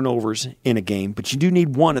 5 turnovers in a game, but you do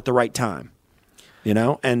need 1 at the right time.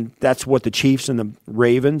 and that's what the Chiefs and the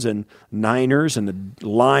Ravens and Niners and the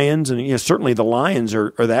Lions and certainly the Lions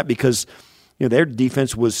are that because their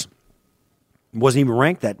defense wasn't even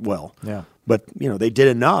ranked that well. Yeah. But they did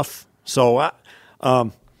enough. So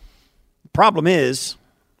problem is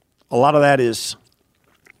a lot of that is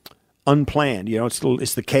unplanned.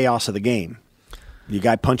 It's the chaos of the game. The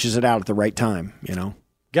guy punches it out at the right time.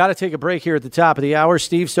 Got to take a break here at the top of the hour.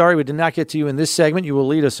 Steve, sorry we did not get to you in this segment. You will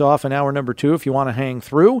lead us off in hour number 2 if you want to hang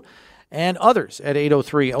through. And others at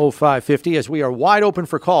 803-0550 as we are wide open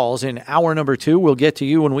for calls in hour number 2. We'll get to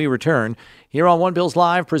you when we return here on One Bills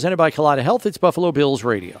Live, presented by Kaleida Health. It's Buffalo Bills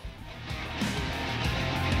Radio.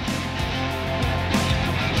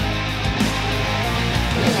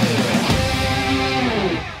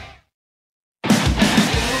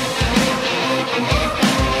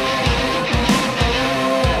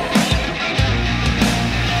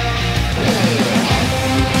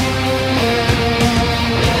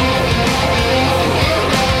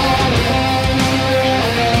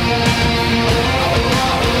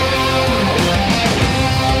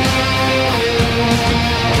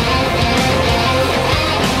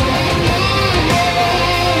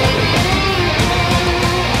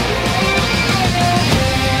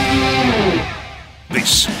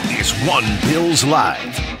 This is One Bills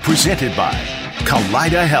Live, presented by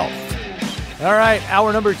Kaleida Health. All right,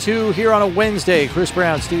 hour number 2 here on a Wednesday. Chris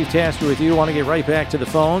Brown, Steve Tasker with you. Want to get right back to the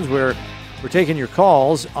phones where we're taking your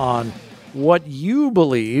calls on what you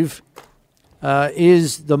believe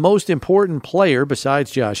is the most important player besides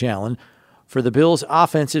Josh Allen for the Bills'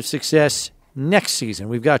 offensive success next season.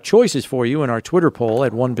 We've got choices for you in our Twitter poll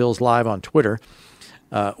at One Bills Live on Twitter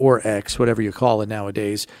or X, whatever you call it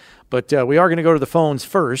nowadays. But we are going to go to the phones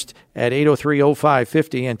first at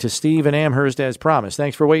 803-0550 and to Steve in Amherst as promised.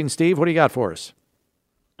 Thanks for waiting, Steve. What do you got for us?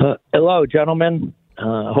 Hello, gentlemen.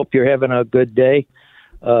 Hope you're having a good day.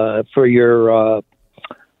 For your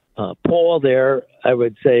poll there, I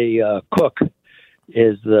would say Cook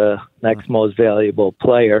is the next most valuable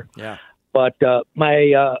player. Yeah. But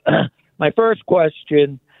my first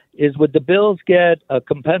question is, would the Bills get a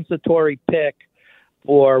compensatory pick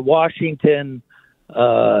for Washington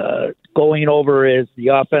going over as the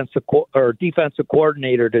offensive or defensive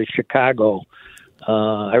coordinator to Chicago?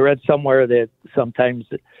 I read somewhere that sometimes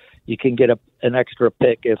you can get an extra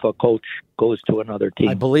pick if a coach goes to another team.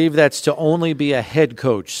 I believe that's to only be a head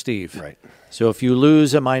coach, Steve. Right. So if you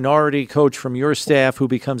lose a minority coach from your staff who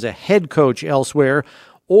becomes a head coach elsewhere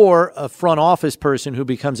or a front office person who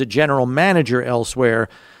becomes a general manager elsewhere,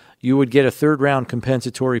 you would get a third-round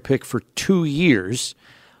compensatory pick for 2 years,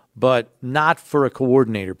 but not for a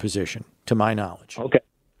coordinator position, to my knowledge. Okay.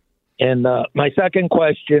 And my second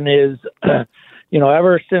question is,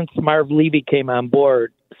 ever since Marv Levy came on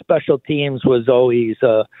board, special teams was always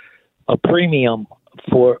a premium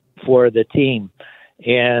for the team.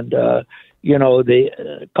 And, a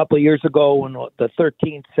couple of years ago when the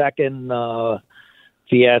 13-second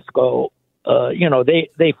fiasco,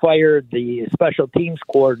 they fired the special teams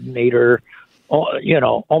coordinator,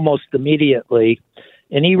 almost immediately.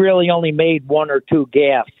 And he really only made 1 or 2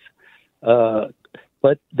 gaffes.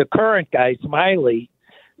 But the current guy, Smiley,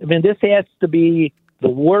 this has to be the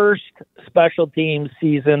worst special teams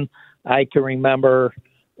season I can remember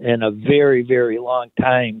in a very, very long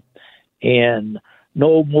time. And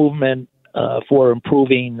no movement for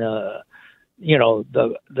improving, the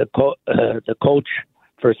coach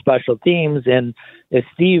for special teams. And as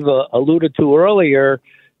Steve alluded to earlier,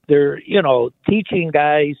 they're, teaching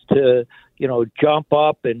guys to, jump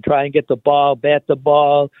up and try and get the ball, bat the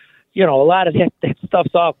ball. A lot of that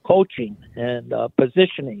stuff's all coaching and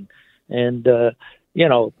positioning. And,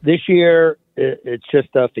 this year it's just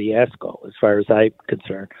a fiasco as far as I'm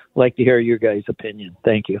concerned. I'd like to hear your guys' opinion.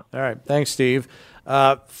 Thank you. All right. Thanks, Steve.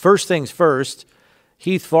 First things first,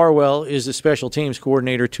 Heath Farwell is the special teams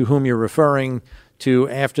coordinator to whom you're referring to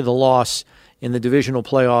after the loss in the divisional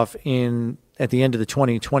playoff at the end of the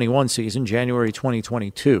 2021 season, January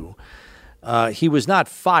 2022. He was not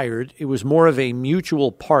fired. It was more of a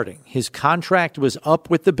mutual parting. His contract was up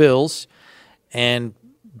with the Bills, and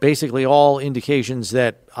basically all indications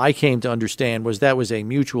that I came to understand was that was a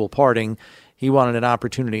mutual parting. He wanted an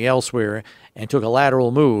opportunity elsewhere and took a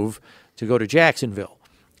lateral move to go to Jacksonville.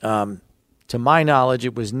 To my knowledge,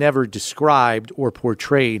 it was never described or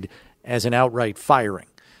portrayed as an outright firing.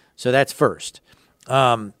 So that's first.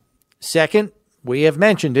 Second, we have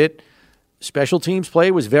mentioned it, special teams play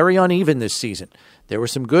was very uneven this season. There were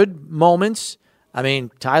some good moments.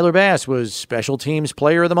 Tyler Bass was special teams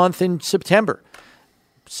player of the month in September.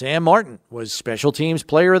 Sam Martin was special teams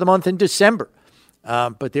player of the month in December.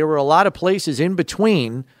 But there were a lot of places in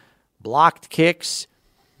between blocked kicks,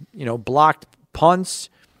 blocked punts,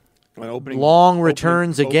 long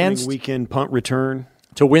returns against weekend punt return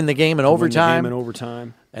to win the game in overtime.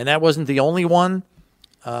 And that wasn't the only one.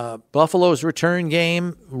 Buffalo's return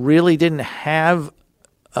game really didn't have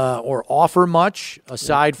or offer much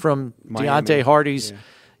aside from Deontay Hardy's,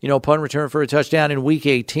 punt return for a touchdown in Week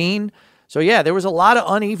 18. So, yeah, there was a lot of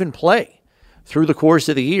uneven play through the course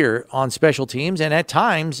of the year on special teams, and at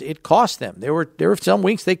times it cost them. There were some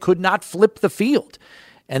weeks they could not flip the field.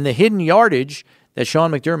 And the hidden yardage that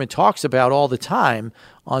Sean McDermott talks about all the time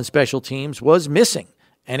on special teams was missing,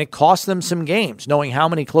 and it cost them some games, knowing how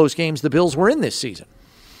many close games the Bills were in this season.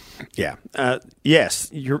 Yeah. Yes,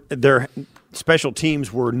 their special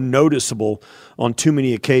teams were noticeable on too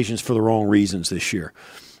many occasions for the wrong reasons this year.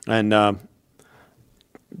 And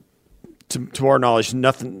to our knowledge,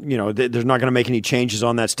 nothing. There's not going to make any changes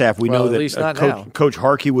on that staff. We know that Coach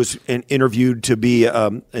Harkey was interviewed to be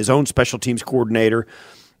his own special teams coordinator.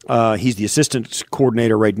 He's the assistant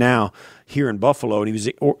coordinator right now here in Buffalo, and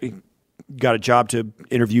he got a job to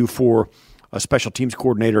interview for a special teams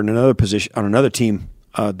coordinator in another position on another team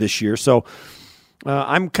this year. So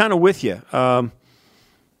I'm kind of with you.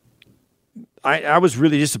 I was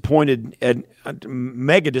really disappointed and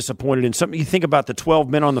mega disappointed in something. You think about the 12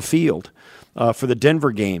 men on the field for the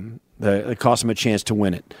Denver game that cost them a chance to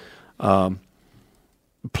win it.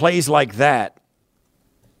 Plays like that,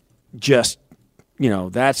 just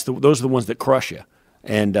those are the ones that crush you,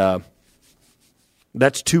 and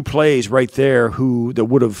that's two plays right there that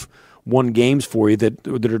would have won games for you that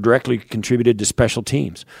are directly contributed to special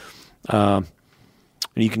teams.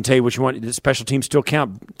 And you can tell you what you want. The special teams still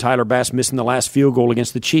count. Tyler Bass missing the last field goal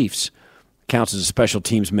against the Chiefs counts as a special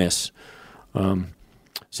teams miss.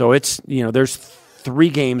 So it's there's 3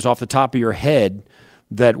 games off the top of your head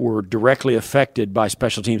that were directly affected by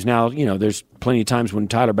special teams. Now there's plenty of times when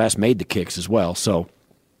Tyler Bass made the kicks as well, so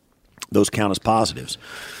those count as positives.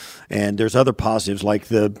 And there's other positives like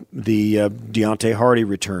the Deontay Hardy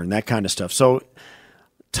return, that kind of stuff. So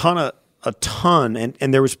a ton,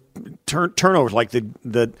 and there was turnovers like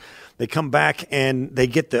they come back and they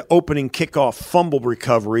get the opening kickoff fumble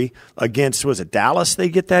recovery against, was it Dallas they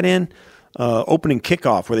get that in? Opening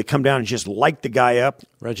kickoff where they come down and just light the guy up.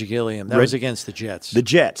 Reggie Gilliam. That was against the Jets. The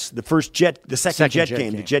Jets. The second Jet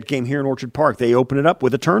game. The Jet game here in Orchard Park. They open it up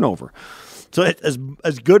with a turnover. So as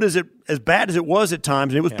bad as it was at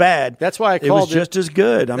times, and it was bad. That's why it was just as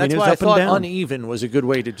good. I mean, it was up and down. Uneven was a good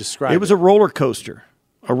way to describe it. It was a roller coaster.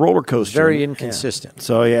 Very inconsistent. Yeah.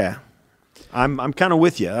 So yeah, I'm kind of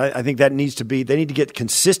with you. I think that needs to be. They need to get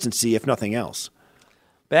consistency, if nothing else.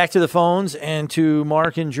 Back to the phones and to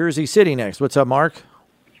Mark in Jersey City next. What's up, Mark?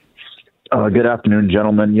 Good afternoon,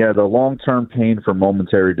 gentlemen. Yeah, the long-term pain for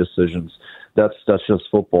momentary decisions. That's just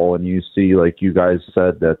football, and you see, like you guys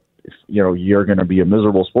said, that you're going to be a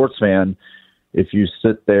miserable sports fan if you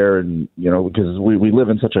sit there and because we live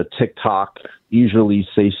in such a TikTok, easily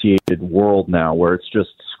satiated world now where it's just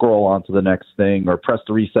scroll on to the next thing or press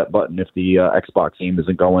the reset button if the Xbox game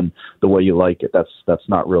isn't going the way you like it. That's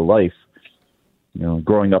not real life.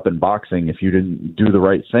 Growing up in boxing, if you didn't do the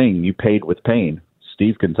right thing, you paid with pain.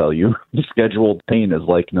 Steve can tell you the scheduled pain is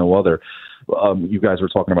like no other. You guys were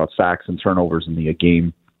talking about sacks and turnovers in the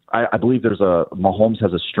game. I believe Mahomes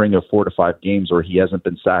has a string of 4 to 5 games where he hasn't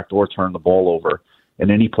been sacked or turned the ball over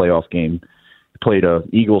in any playoff game. He played a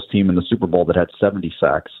Eagles team in the Super Bowl that had 70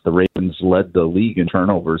 sacks. The Ravens led the league in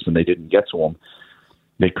turnovers and they didn't get to him.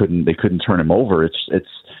 They couldn't turn him over.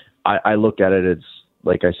 I look at it as,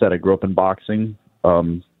 like I said, I grew up in boxing.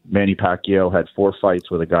 Manny Pacquiao had 4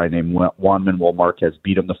 fights with a guy named Juan Manuel Marquez,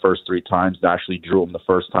 beat him the first 3 times, and actually drew him the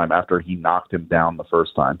first time after he knocked him down the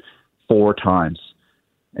first time. 4 times.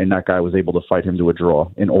 And that guy was able to fight him to a draw.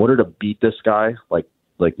 In order to beat this guy, like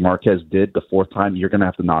Marquez did the 4th time, you're going to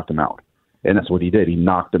have to knock him out. And that's what he did. He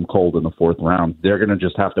knocked him cold in the 4th round. They're going to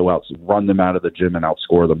just have to run them out of the gym and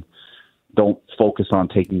outscore them. Don't focus on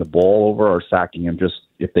taking the ball over or sacking him. Just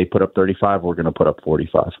if they put up 35, we're going to put up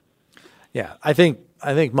 45. Yeah, I think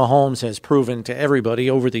Mahomes has proven to everybody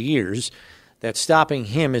over the years that stopping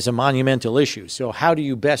him is a monumental issue. So how do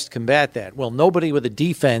you best combat that? Well, nobody with a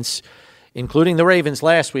defense, including the Ravens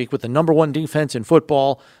last week with the number 1 defense in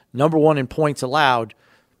football, number 1 in points allowed,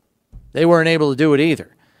 they weren't able to do it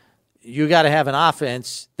either. You got to have an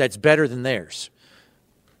offense that's better than theirs.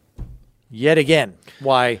 Yet again,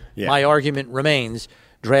 my argument remains,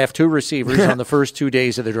 draft 2 receivers on the first 2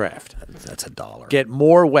 days of the draft. That's $1. Get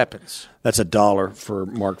more weapons. That's $1 for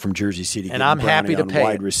Mark from Jersey City. And I'm happy to pay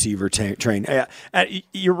wide receiver train.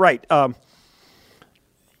 You're right.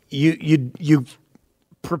 You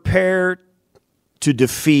prepare to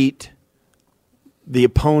defeat the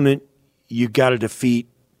opponent you got to defeat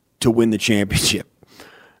to win the championship.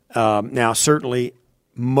 Now, certainly,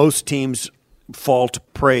 most teams fall to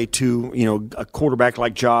prey to a quarterback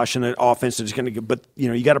like Josh and an offense that's going to. But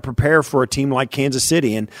you got to prepare for a team like Kansas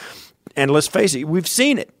City, and let's face it, we've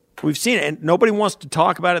seen it. We've seen it, and nobody wants to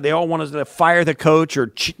talk about it. They all want us to fire the coach or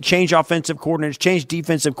change offensive coordinators, change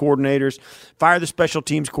defensive coordinators, fire the special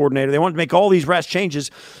teams coordinator. They want to make all these rash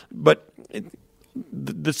changes, but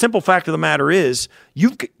the simple fact of the matter is,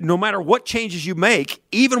 no matter what changes you make,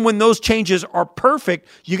 even when those changes are perfect,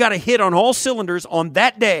 you got to hit on all cylinders on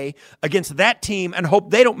that day against that team and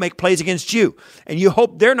hope they don't make plays against you. And you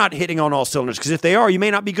hope they're not hitting on all cylinders, because if they are, you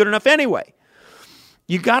may not be good enough anyway.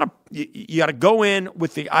 You got to go in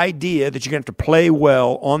with the idea that you're going to have to play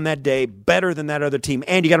well on that day, better than that other team,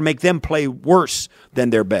 and you got to make them play worse than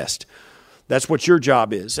their best. That's what your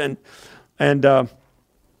job is. And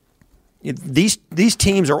these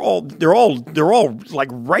teams are all like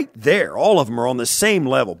right there. All of them are on the same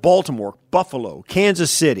level. Baltimore, Buffalo,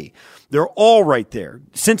 Kansas City, they're all right there.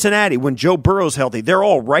 Cincinnati, when Joe Burrow's healthy, they're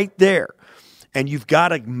all right there. And you've got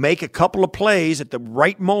to make a couple of plays at the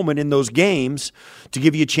right moment in those games to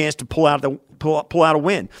give you a chance to pull out a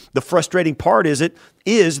win. The frustrating part is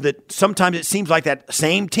that sometimes it seems like that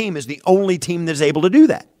same team is the only team that's able to do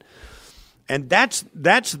that. And that's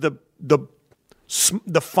the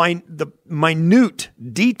minute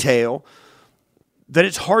detail that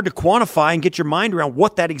it's hard to quantify and get your mind around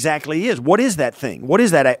what that exactly is. What is that thing? What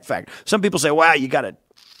is that fact? Some people say, wow, you got to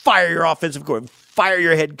fire your offensive coordinator, fire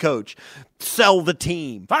your head coach, sell the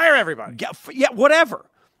team, fire everybody. Yeah, whatever.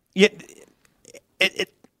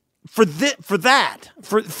 For the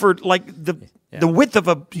width of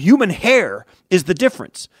a human hair is the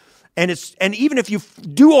difference. And even if you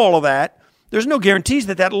do all of that, there's no guarantees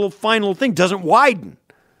that little final thing doesn't widen.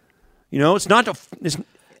 It's not.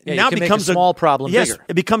 Now it becomes a small problem yes, bigger.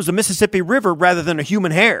 It becomes the Mississippi River rather than a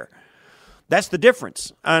human hair. That's the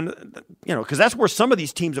difference, and because that's where some of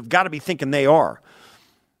these teams have got to be thinking they are,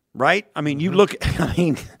 right? I mean, you look at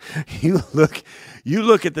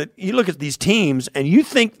these teams, and you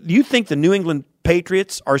think the New England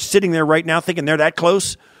Patriots are sitting there right now thinking they're that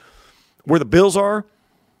close, where the Bills are.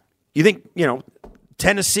 You think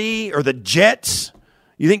Tennessee or the Jets.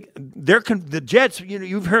 You think the Jets?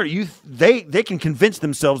 You've heard they can convince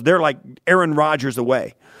themselves they're like Aaron Rodgers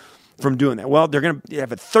away from doing that. Well, they're going to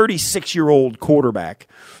have a 36-year-old quarterback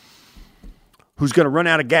who's going to run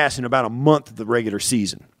out of gas in about a month of the regular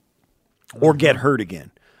season or get hurt again.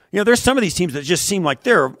 There's some of these teams that just seem like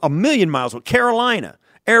they're a million miles away. Carolina,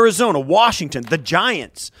 Arizona, Washington, the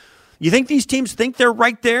Giants. You think these teams think they're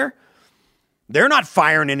right there? They're not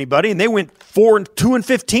firing anybody, and they went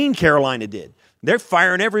 4-2-15. Carolina did. They're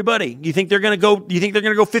firing everybody. You think they're going to go? You think they're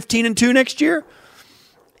going to go 15-2 next year?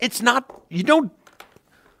 It's not. You don't.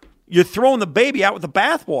 You're throwing the baby out with the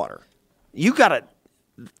bathwater. You got to.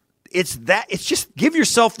 It's just give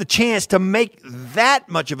yourself the chance to make that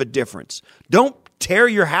much of a difference. Don't tear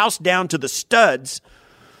your house down to the studs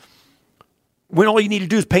when all you need to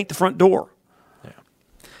do is paint the front door. Yeah.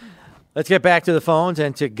 Let's get back to the phones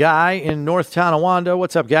and to Guy in North Tonawanda.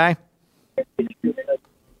 What's up, Guy?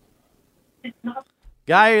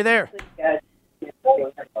 Guy, are you there?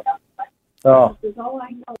 Oh.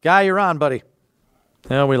 Guy, you're on, buddy.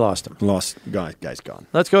 No, we lost him. Guy's gone.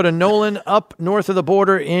 Let's go to Nolan up north of the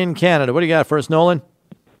border in Canada. What do you got for us, Nolan?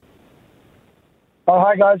 Oh,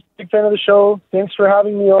 hi, guys. Big fan of the show. Thanks for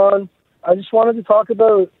having me on. I just wanted to talk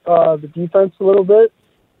about the defense a little bit.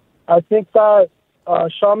 I think that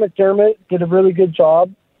Sean McDermott did a really good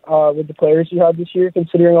job with the players he had this year,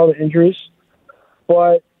 considering all the injuries.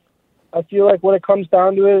 But I feel like when it comes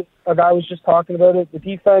down to it, a guy was just talking about it, the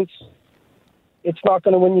defense, it's not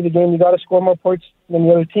going to win you the game. You got to score more points than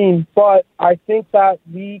the other team. But I think that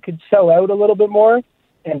we could sell out a little bit more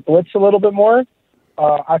and blitz a little bit more.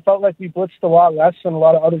 I felt like we blitzed a lot less than a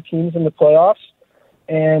lot of other teams in the playoffs.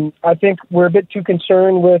 And I think we're a bit too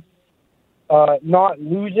concerned with not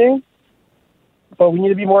losing, but we need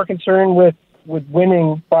to be more concerned with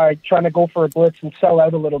winning by trying to go for a blitz and sell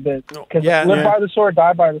out a little bit. Because live by the sword,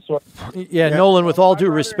 die by the sword. Yeah, Nolan, with all due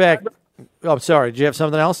respect. Oh, sorry. Do you have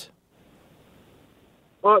something else?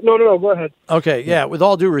 No, go ahead. Okay, yeah, with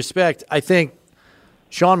all due respect, I think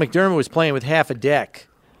Sean McDermott was playing with half a deck.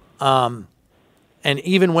 And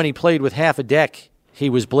even when he played with half a deck,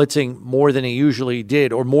 he was blitzing more than he usually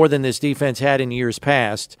did, or more than this defense had in years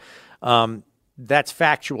past. That's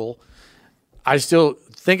factual. I still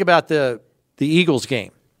think about the Eagles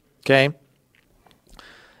game, okay?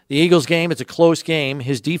 The Eagles game, it's a close game.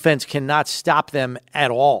 His defense cannot stop them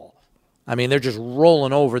at all. I mean, they're just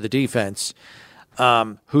rolling over the defense.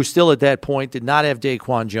 who still at that point did not have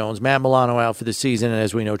Daquan Jones, Matt Milano out for the season, and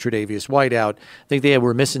as we know, Tre'Davious White out. I think they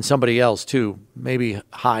were missing somebody else too, maybe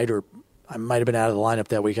Hyde, or I might have been out of the lineup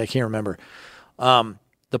that week. I can't remember.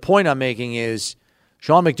 The point I'm making is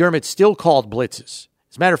Sean McDermott still called blitzes.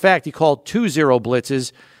 As a matter of fact, he called 2-0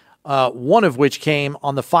 blitzes, one of which came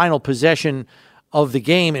on the final possession of the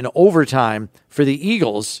game in overtime for the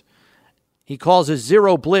Eagles. He calls a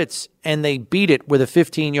 0 blitz, and they beat it with a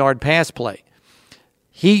 15-yard pass play.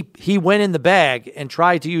 He went in the bag and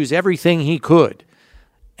tried to use everything he could,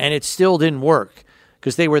 and it still didn't work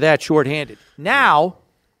because they were that shorthanded. Now,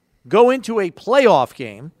 go into a playoff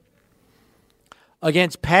game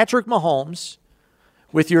against Patrick Mahomes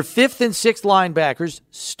with your 5th and 6th linebackers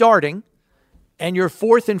starting and your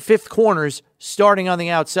 4th and 5th corners starting on the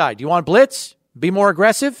outside. Do you want blitz? Be more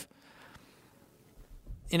aggressive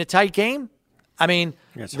in a tight game? I mean,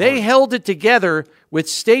 they held it together with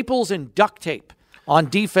staples and duct tape on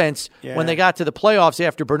defense when they got to the playoffs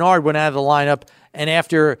after Bernard went out of the lineup and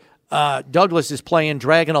after Douglas is playing,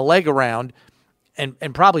 dragging a leg around,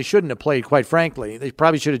 and probably shouldn't have played, quite frankly. They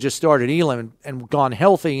probably should have just started Elam and gone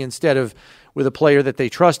healthy instead of with a player that they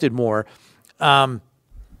trusted more.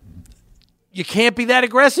 You can't be that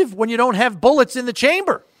aggressive when you don't have bullets in the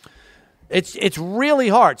chamber. It's really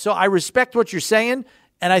hard. So I respect what you're saying,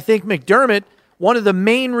 and I think McDermott, one of the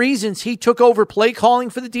main reasons he took over play calling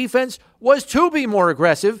for the defense was to be more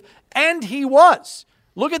aggressive, and he was.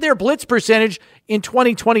 Look at their blitz percentage in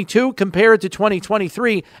 2022 compared to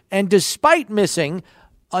 2023, and despite missing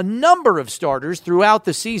a number of starters throughout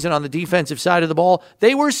the season on the defensive side of the ball,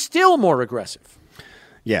 they were still more aggressive.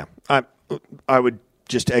 Yeah, I would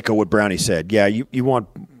just echo what Brownie said. Yeah, you want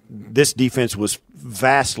this defense was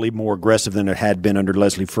vastly more aggressive than it had been under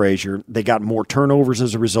Leslie Frazier. They got more turnovers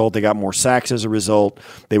as a result. They got more sacks as a result.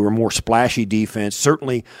 They were more splashy defense.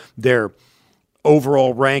 Certainly their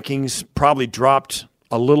overall rankings probably dropped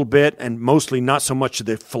a little bit, and mostly not so much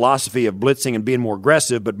the philosophy of blitzing and being more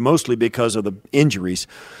aggressive, but mostly because of the injuries.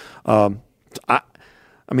 I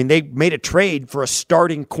mean, they made a trade for a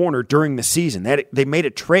starting corner during the season. They made a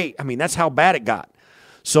trade. I mean, that's how bad it got.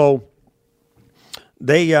 So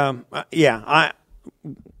they, I'm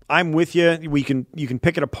with you. You can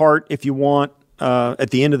pick it apart if you want at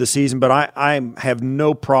the end of the season, but I have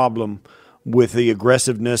no problem with the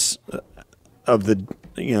aggressiveness of the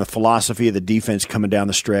philosophy of the defense coming down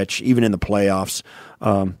the stretch, even in the playoffs.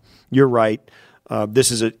 You're right.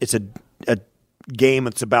 It's a game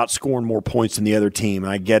that's about scoring more points than the other team.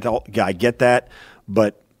 I get that,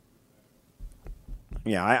 but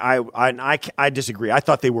yeah, I disagree. I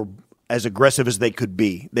thought they were as aggressive as they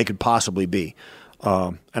could possibly be.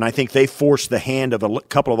 And I think they forced the hand of a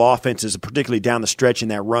couple of offenses, particularly down the stretch in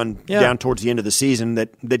that run down towards the end of the season,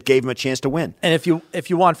 that gave them a chance to win. And if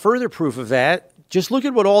you want further proof of that, just look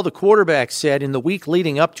at what all the quarterbacks said in the week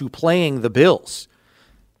leading up to playing the Bills.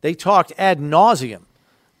 They talked ad nauseum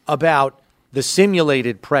about the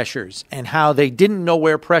simulated pressures and how they didn't know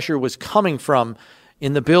where pressure was coming from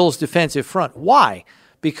in the Bills' defensive front. Why?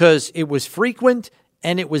 Because it was frequent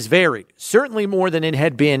and it was varied, certainly more than it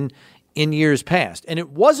had been in years past. And it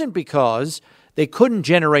wasn't because they couldn't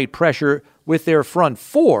generate pressure with their front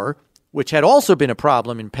four, which had also been a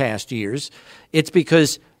problem in past years. It's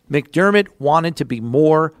because McDermott wanted to be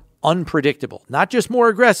more unpredictable, not just more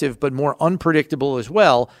aggressive, but more unpredictable as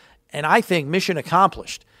well. And I think mission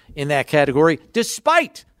accomplished in that category,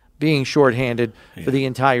 despite being shorthanded for the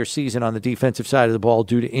entire season on the defensive side of the ball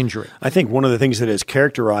due to injury. I think one of the things that has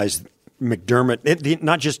characterized McDermott,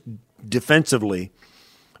 not just defensively,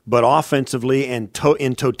 but offensively and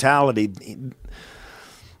in totality,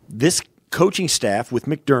 this coaching staff with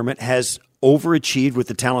McDermott has overachieved with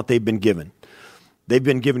the talent they've been given. They've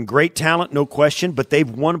been given great talent, no question, but they've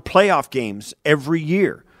won playoff games every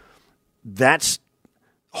year. That's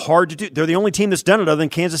hard to do. They're the only team that's done it other than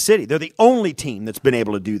Kansas City. They're the only team that's been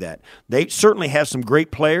able to do that. They certainly have some great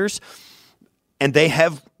players, and they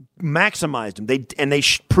have maximized them. They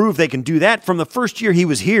prove they can do that from the first year he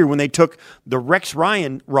was here when they took the Rex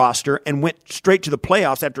Ryan roster and went straight to the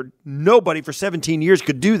playoffs after nobody for 17 years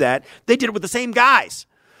could do that. They did it with the same guys.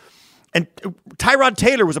 And Tyrod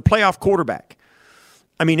Taylor was a playoff quarterback.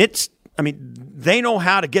 I mean, they know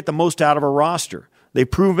how to get the most out of a roster. They've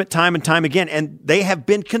proven it time and time again, and they have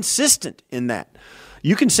been consistent in that.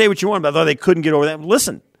 You can say what you want about they couldn't get over that.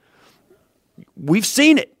 Listen, we've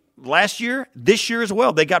seen it last year, this year as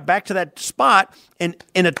well. They got back to that spot, and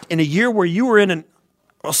in a year where you were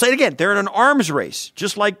I'll say it again, they're in an arms race,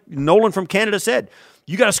 just like Nolan from Canada said.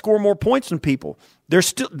 You got to score more points than people.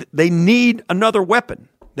 They need another weapon.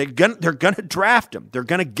 They're gonna draft him. They're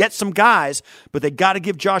gonna get some guys, but they got to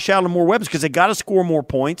give Josh Allen more weapons because they got to score more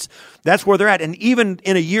points. That's where they're at. And even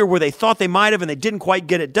in a year where they thought they might have and they didn't quite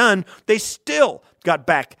get it done, they still got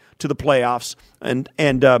back to the playoffs and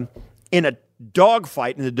in a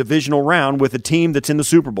dogfight in the divisional round with a team that's in the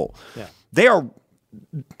Super Bowl. Yeah. They are.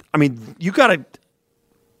 I mean, you got to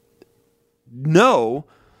know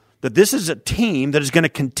that this is a team that is going to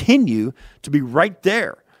continue to be right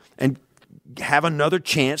there and have another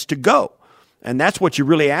chance to go. And that's what you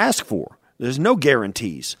really ask for. There's no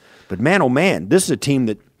guarantees. But man, oh man, this is a team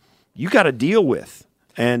that you got to deal with.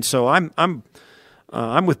 And so I'm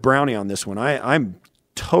with Brownie on this one. I'm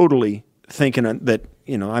totally thinking that,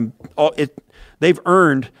 they've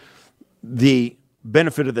earned the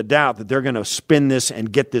benefit of the doubt that they're going to spin this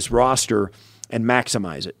and get this roster and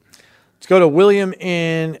maximize it. Let's go to William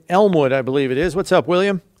in Elmwood, I believe it is. What's up,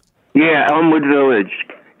 William? Yeah, Elmwood Village.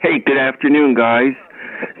 Hey, good afternoon, guys.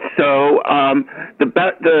 So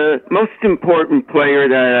the most important player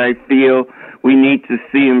that I feel we need to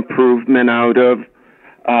see improvement out of,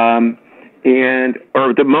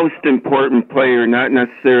 or the most important player, not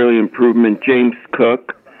necessarily improvement, James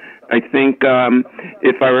Cook. I think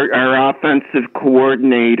if our offensive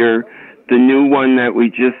coordinator, the new one that we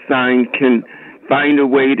just signed, can find a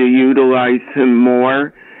way to utilize him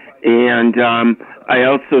more. And I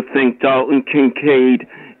also think Dalton Kincaid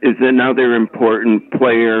is another important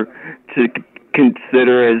player to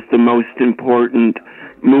consider as the most important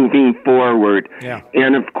moving forward. Yeah.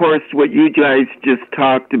 And, of course, what you guys just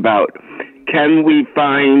talked about, can we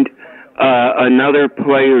find another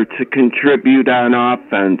player to contribute on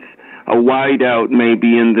offense, a wideout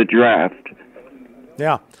maybe in the draft?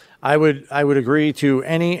 Yeah, I would agree to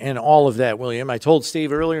any and all of that, William. I told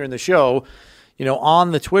Steve earlier in the show,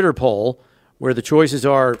 on the Twitter poll where the choices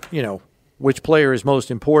are, which player is most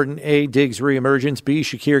important? A, Diggs reemergence. B,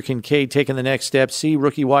 Shakir Kincaid taking the next step. C,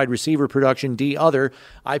 rookie wide receiver production. D, other.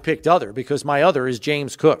 I picked other because my other is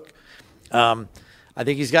James Cook. I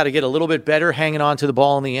think he's got to get a little bit better hanging on to the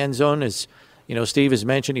ball in the end zone. As Steve has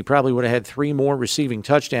mentioned, he probably would have had 3 more receiving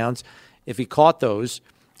touchdowns if he caught those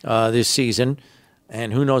this season.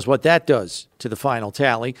 And who knows what that does to the final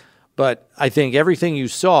tally. But I think everything you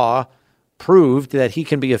saw proved that he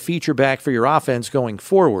can be a feature back for your offense going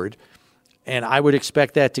forward. And I would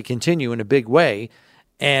expect that to continue in a big way.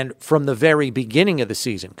 And from the very beginning of the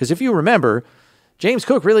season. Because if you remember, James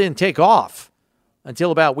Cook really didn't take off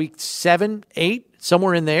until about week 7, 8,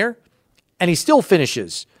 somewhere in there. And he still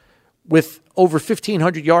finishes with over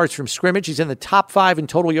 1,500 yards from scrimmage. He's in the top 5 in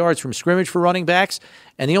total yards from scrimmage for running backs.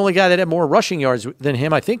 And the only guy that had more rushing yards than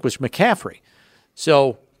him, I think, was McCaffrey.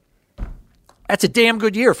 So that's a damn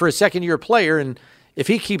good year for a second-year player. And if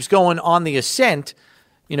he keeps going on the ascent,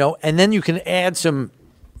 and then you can add some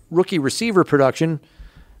rookie receiver production,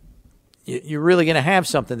 you're really going to have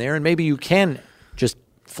something there. And maybe you can just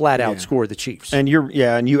flat out score the Chiefs. And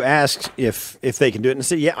you asked if they can do it, and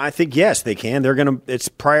said, I think yes they can. It's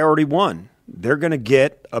priority 1. They're going to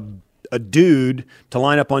get a dude to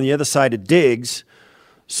line up on the other side of Diggs,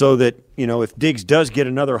 so that if Diggs does get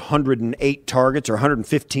another 108 targets or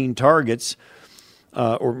 115 targets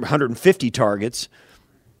or 150 targets,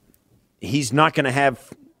 he's not going to have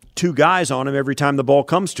 2 guys on him every time the ball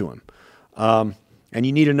comes to him. And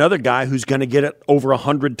you need another guy who's going to get it over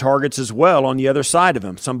 100 targets as well on the other side of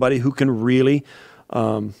him, somebody who can really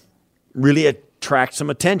attract some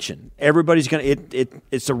attention. Everybody's going to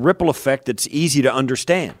it's a ripple effect that's easy to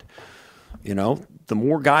understand. The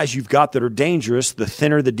more guys you've got that are dangerous, the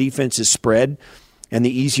thinner the defense is spread and the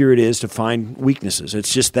easier it is to find weaknesses.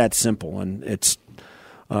 It's just that simple. And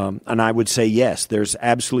and I would say, yes, there's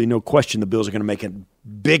absolutely no question the Bills are going to make a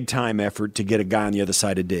big-time effort to get a guy on the other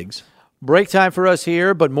side of Diggs. Break time for us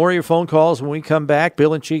here, but more of your phone calls when we come back.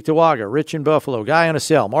 Bill in Cheektowaga, Rich in Buffalo, Guy on a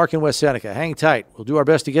cell, Mark in West Seneca. Hang tight. We'll do our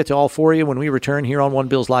best to get to all 4 of you when we return here on One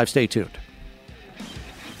Bills Live. Stay tuned.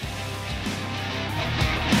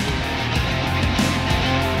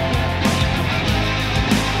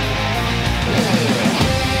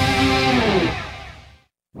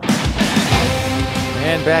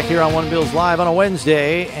 And back here on One Bills Live on a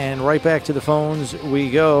Wednesday, and right back to the phones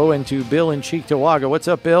we go, and to Bill in Cheektowaga. What's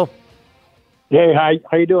up, Bill? Hey,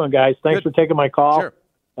 how you doing, guys? Thanks for taking my call. Sure.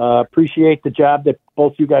 Appreciate the job that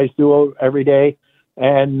both you guys do every day.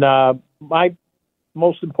 And my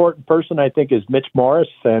most important person, I think, is Mitch Morris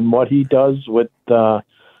and what he does with the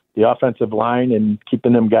offensive line and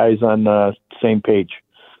keeping them guys on the same page.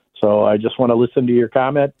 So I just want to listen to your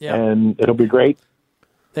comment, and it'll be great.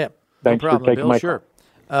 Yeah, Thanks no problem, for taking Bill. my Sure.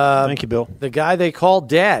 call. Thank you, Bill. The guy they call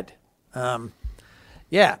Dad.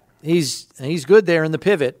 He's good there in the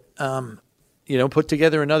pivot. put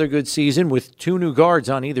together another good season with 2 new guards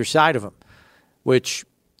on either side of him, which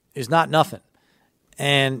is not nothing.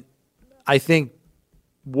 And I think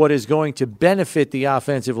what is going to benefit the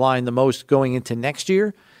offensive line the most going into next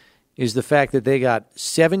year is the fact that they got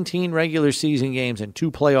 17 regular season games and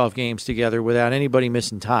 2 playoff games together without anybody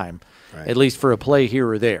missing time, at least for a play here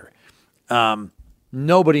or there.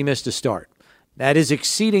 Nobody missed a start. That is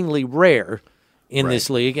exceedingly rare in this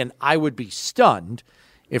league, and I would be stunned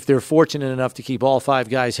if they're fortunate enough to keep all 5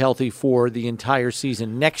 guys healthy for the entire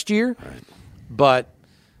season next year. Right. But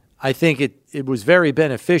I think it was very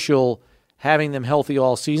beneficial having them healthy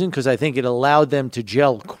all season because I think it allowed them to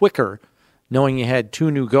gel quicker knowing you had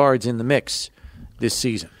 2 new guards in the mix this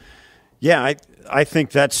season. Yeah, I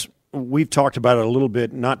think we've talked about it a little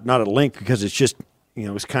bit, not at length because it's just,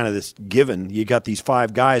 it's kind of this given. You got these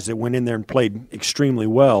 5 guys that went in there and played extremely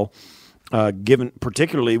well, given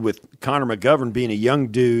particularly with Connor McGovern being a young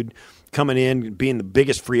dude coming in, being the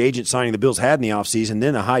biggest free agent signing the Bills had in the offseason,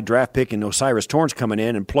 then a high draft pick and Osiris Torrance coming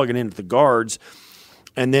in and plugging into the guards.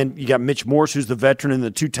 And then you got Mitch Morse, who's the veteran, and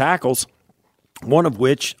the 2 tackles, one of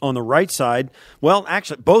which on the right side, well,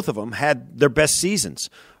 actually both of them had their best seasons,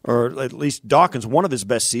 or at least Dawkins, one of his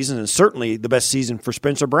best seasons, and certainly the best season for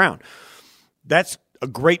Spencer Brown. That's a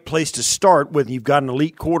great place to start when you've got an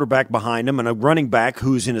elite quarterback behind him and a running back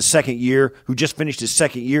who's in his second year, who just finished his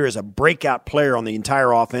second year as a breakout player on the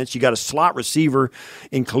entire offense. You got a slot receiver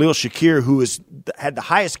in Khalil Shakir who had the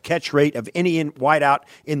highest catch rate of any wideout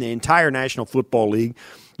in the entire National Football League.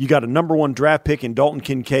 You got a number 1 draft pick in Dalton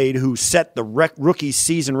Kincaid who set the rookie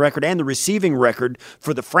season record and the receiving record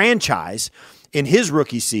for the franchise in his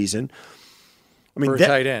rookie season. I mean, for a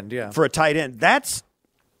tight end, yeah. For a tight end.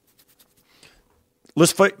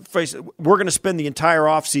 Let's face it, we're going to spend the entire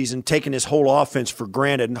offseason taking this whole offense for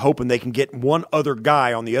granted and hoping they can get one other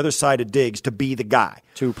guy on the other side of Diggs to be the guy.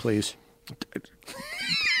 2, please.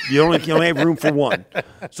 You only have room for 1.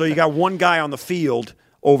 So you got 1 guy on the field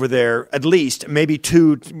over there, at least, maybe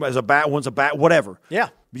 2 as a bat, one's a bat, whatever. Yeah.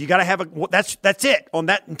 You got to have that's it. On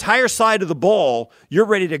that entire side of the ball, you're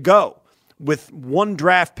ready to go with 1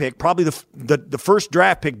 draft pick, probably the first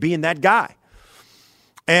draft pick being that guy.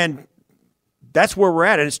 And that's where we're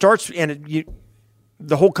at. And it starts,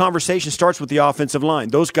 the whole conversation starts with the offensive line.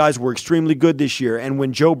 Those guys were extremely good this year. And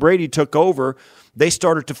when Joe Brady took over, they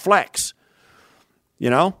started to flex.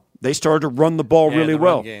 They started to run the ball really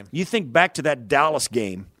well. You think back to that Dallas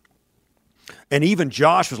game, and even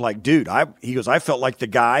Josh was like, dude, I felt like the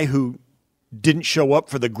guy who didn't show up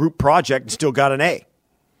for the group project and still got an A.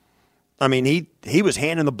 I mean, he was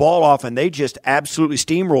handing the ball off, and they just absolutely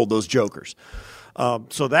steamrolled those jokers.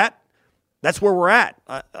 So that's where we're at.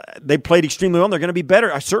 They played extremely well. They're going to be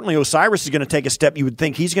better. Certainly Osiris is going to take a step. You would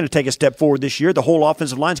think he's going to take a step forward this year. The whole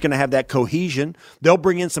offensive line is going to have that cohesion. They'll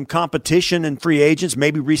bring in some competition and free agents,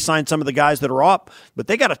 maybe re-sign some of the guys that are up. But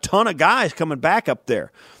they got a ton of guys coming back up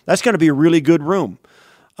there. That's going to be a really good room.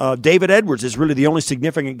 David Edwards is really the only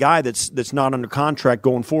significant guy that's not under contract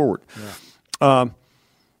going forward.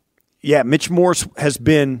 Yeah, Mitch Morse he's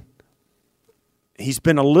been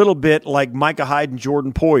a little bit like Micah Hyde and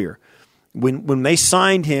Jordan Poyer. When they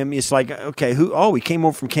signed him, it's like, okay, he came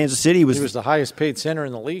over from Kansas City. He was the highest paid center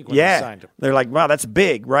in the league when they signed him. They're like, wow, that's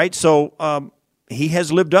big, right? So he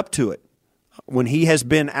has lived up to it. When he has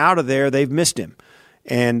been out of there, they've missed him.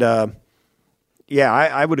 And,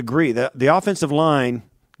 I would agree. The offensive line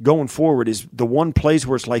going forward is the one place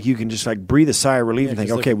where it's like you can just like breathe a sigh of relief and think,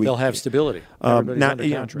 okay, they'll have stability. Now,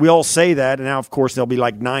 we all say that, and now, of course, there'll be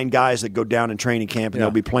like 9 guys that go down in training camp, and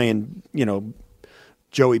they'll be playing,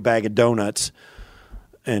 Joey Bag of Donuts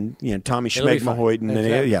and Tommy Schmegmahoyt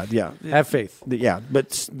and have faith.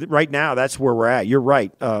 But right now that's where we're at. You're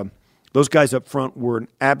right. Those guys up front were an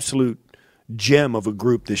absolute gem of a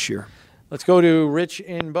group this year. Let's go to Rich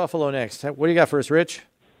in Buffalo next. What do you got for us, Rich?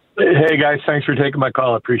 Hey guys, thanks for taking my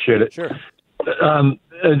call. I appreciate it. Sure.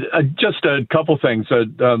 Just a couple things.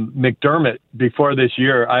 McDermott before this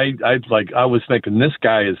year, I was thinking this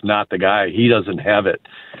guy is not the guy. He doesn't have it.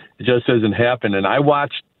 It just doesn't happen. And I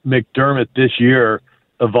watched McDermott this year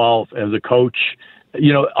evolve as a coach.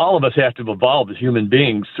 All of us have to evolve as human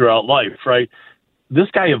beings throughout life, right?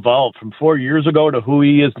 This guy evolved from 4 years ago to who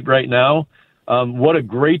he is right now. What a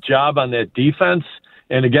great job on that defense.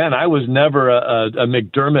 And again, I was never a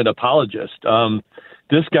McDermott apologist.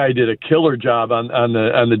 This guy did a killer job on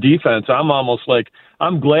the defense.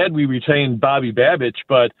 I'm glad we retained Bobby Babich,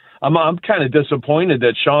 but I'm kind of disappointed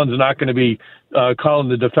that Sean's not going to be calling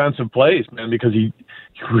the defensive plays, man, because he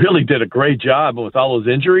really did a great job with all those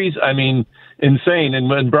injuries. I mean, insane.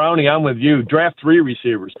 And Brownie, I'm with you. Draft 3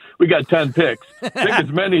 receivers. We got 10 picks. Pick as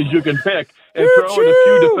many as you can pick. and throw in a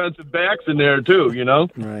few defensive backs in there too.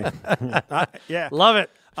 Right. Yeah, Love it.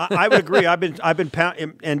 I would agree. I've been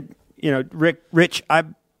and Rich,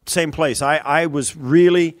 I'm same place. I was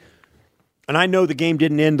really, and I know the game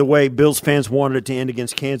didn't end the way Bills fans wanted it to end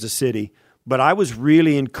against Kansas City, but I was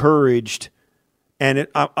really encouraged, and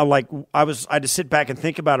I had to sit back and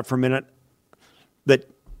think about it for a minute,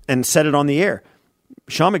 and said it on the air.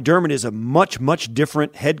 Sean McDermott is a much, much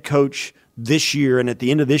different head coach this year and at the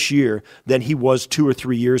end of this year than he was 2 or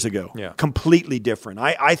 3 years ago. Yeah. Completely different.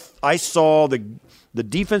 I saw the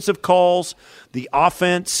defensive calls, the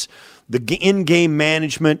offense, the in-game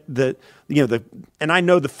management, and I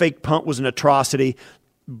know the fake punt was an atrocity,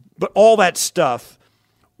 but all that stuff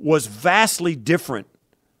was vastly different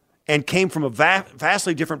and came from a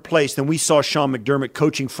vastly different place than we saw Sean McDermott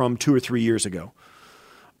coaching from 2 or 3 years ago.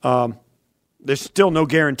 There's still no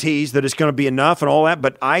guarantees that it's going to be enough and all that,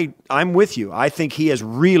 but I'm with you. I think he has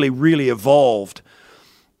really, really evolved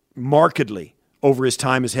markedly over his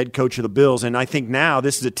time as head coach of the Bills, and I think now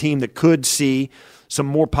this is a team that could see some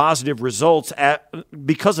more positive results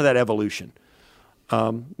because of that evolution.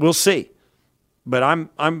 We'll see, but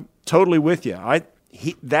I'm totally with you.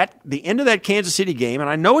 The end of that Kansas City game,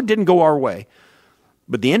 and I know it didn't go our way,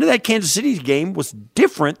 but the end of that Kansas City game was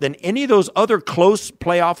different than any of those other close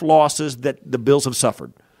playoff losses that the Bills have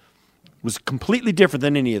suffered. It was completely different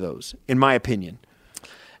than any of those, in my opinion.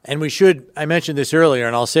 And I mentioned this earlier,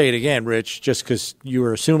 and I'll say it again, Rich, just because you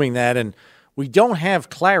were assuming that, and we don't have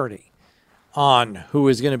clarity on who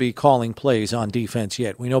is going to be calling plays on defense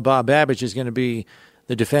yet. We know Bob Babbage is going to be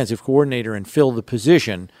the defensive coordinator and fill the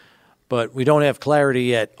position, but we don't have clarity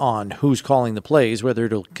yet on who's calling the plays, whether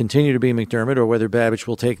it'll continue to be McDermott or whether Babbage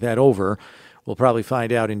will take that over. We'll probably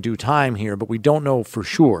find out in due time here, but we don't know for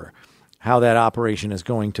sure how that operation is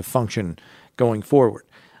going to function going forward.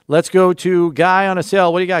 Let's go to Guy on a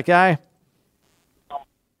cell. What do you got, Guy?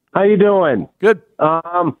 How you doing? Good.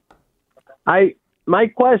 My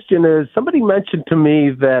question is, somebody mentioned to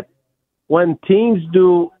me that when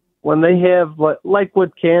they have, like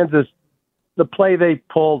with Kansas, the play they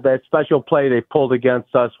pulled, that special play they pulled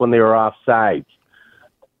against us when they were offsides.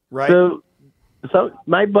 Right. So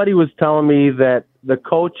my buddy was telling me that the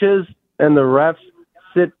coaches and the refs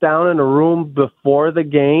sit down in a room before the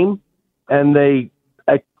game and they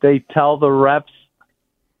tell the refs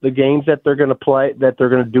the games that they're going to play, that they're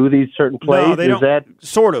going to do these certain plays. No, they don't.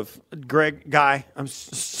 Sort of, Guy. I'm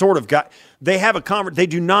sort of Guy. They have a conference. They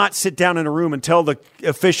do not sit down in a room and tell the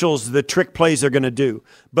officials the trick plays they're going to do.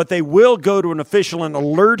 But they will go to an official and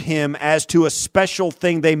alert him as to a special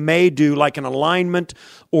thing they may do, like an alignment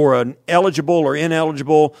or an eligible or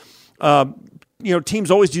ineligible. Teams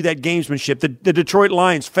always do that gamesmanship. The Detroit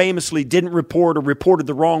Lions famously didn't report or reported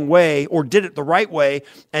the wrong way or did it the right way,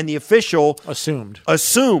 and the official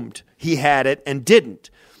assumed he had it and didn't.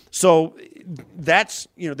 So that's,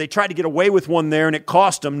 they tried to get away with one there, and it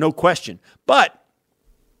cost them, no question. But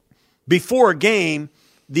before a game,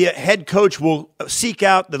 the head coach will seek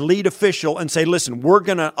out the lead official and say, listen, we're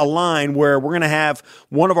going to align where we're going to have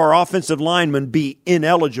one of our offensive linemen be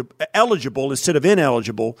eligible instead of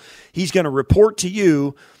ineligible. He's going to report to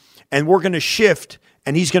you, and we're going to shift,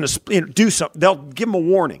 and he's going to do something. They'll give him a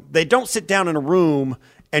warning. They don't sit down in a room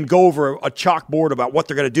and go over a chalkboard about what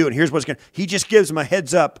they're going to do, and here's what's going to – he just gives them a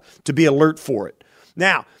heads up to be alert for it.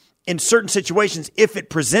 Now, in certain situations, if it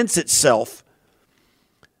presents itself –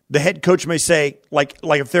 the head coach may say, like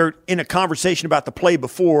if they're in a conversation about the play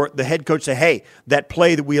before, the head coach say, hey, that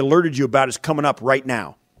play that we alerted you about is coming up right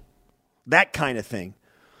now. That kind of thing.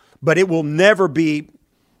 But it will never be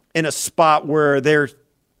in a spot where they're,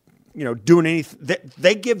 doing anything.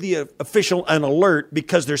 They give the official an alert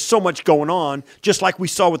because there's so much going on, just like we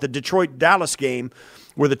saw with the Detroit-Dallas game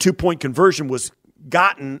where the 2-point conversion was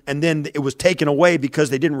gotten and then it was taken away because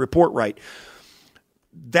they didn't report right.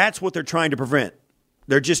 That's what they're trying to prevent.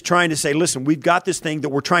 They're just trying to say, listen, we've got this thing that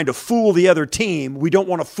we're trying to fool the other team. We don't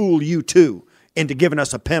want to fool you too into giving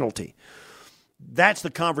us a penalty. That's the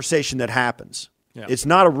conversation that happens. Yeah. It's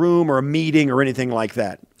not a room or a meeting or anything like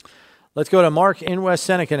that. Let's go to Mark in West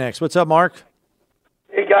Seneca next. What's up, Mark?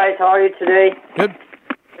 Hey, guys. How are you today? Good.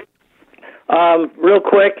 Real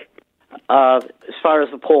quick, as far as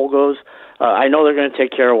the poll goes, I know they're going to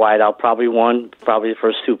take care of wideout. Probably the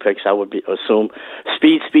first 2 picks, I would assume.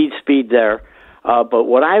 Speed there. But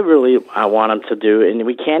what I want them to do, and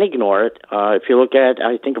we can't ignore it, if you look at,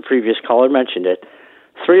 I think a previous caller mentioned it,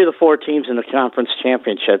 3 of the 4 teams in the conference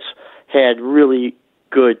championships had really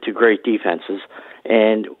good to great defenses,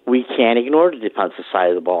 and we can't ignore the defensive side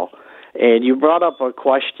of the ball. And you brought up a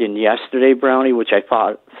question yesterday, Brownie, which I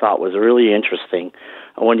thought was really interesting.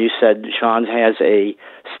 when you said Sean has a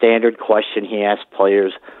standard question he asks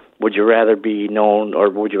players, would you rather be known or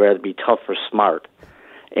would you rather be tough or smart?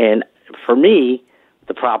 And for me,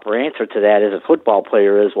 the proper answer to that as a football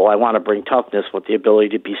player is, well, I want to bring toughness with the ability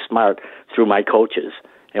to be smart through my coaches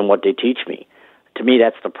and what they teach me. To me,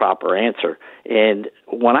 that's the proper answer. And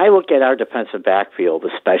when I look at our defensive backfield,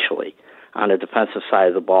 especially on the defensive side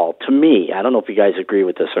of the ball, to me, I don't know if you guys agree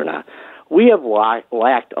with this or not, we have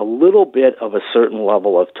lacked a little bit of a certain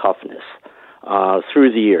level of toughness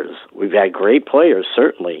through the years. We've had great players,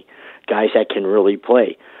 certainly, guys that can really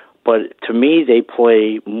play. But to me, they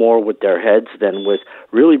play more with their heads than with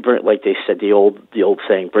really, like they said, the old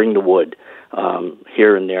saying, bring the wood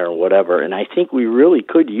here and there or whatever. And I think we really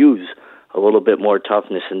could use a little bit more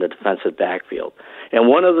toughness in the defensive backfield. And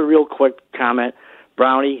one other real quick comment,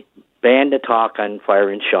 Brownie, banned the talk on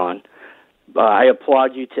firing Sean. I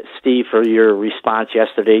applaud you, Steve, for your response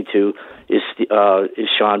yesterday to is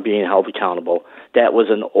Sean being held accountable. That was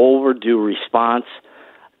an overdue response.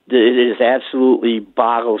 It is absolutely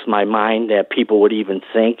boggles my mind that people would even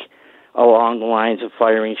think along the lines of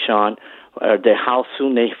firing Sean. How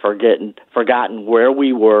soon they've forgotten where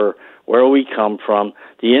we were, where we come from,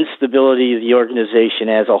 the instability of the organization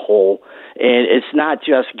as a whole. And it's not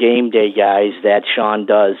just game day, guys, that Sean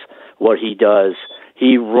does what he does.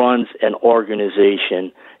 He runs an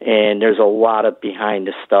organization, and there's a lot of behind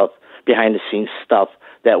the scenes stuff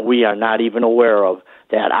that we are not even aware of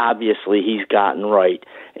that obviously he's gotten right.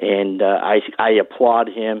 And I applaud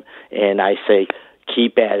him, and I say,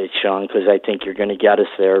 keep at it, Sean, because I think you're going to get us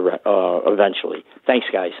there eventually. Thanks,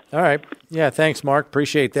 guys. All right. Yeah, thanks, Mark.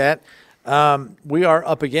 Appreciate that. We are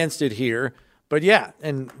up against it here. But, yeah,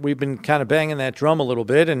 and we've been kind of banging that drum a little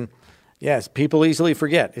bit. And, yes, people easily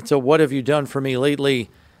forget. It's a what have you done for me lately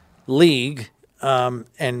league.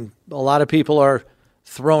 And a lot of people are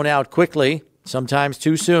thrown out quickly, sometimes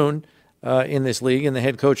too soon, in this league in the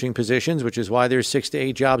head coaching positions, which is why there's 6 to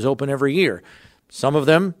 8 jobs open every year. Some of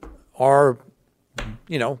them are,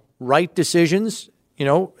 right decisions,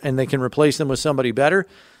 and they can replace them with somebody better.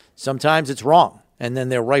 Sometimes it's wrong, and then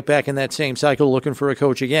they're right back in that same cycle looking for a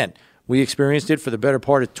coach again. We experienced it for the better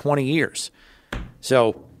part of 20 years.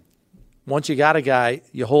 So once you got a guy,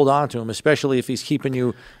 you hold on to him, especially if he's keeping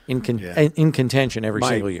you in contention every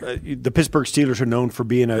single year. The Pittsburgh Steelers are known for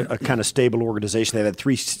being a kind of stable organization. They've had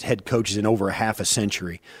 3 head coaches in over a half a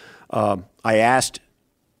century. I asked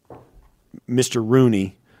Mr.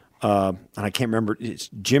 Rooney, and I can't remember, it's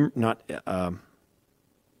Jim, not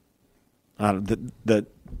the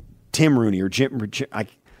Tim Rooney or Jim.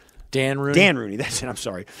 Dan Rooney. Dan Rooney, that's it, I'm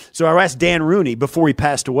sorry. So I asked Dan Rooney before he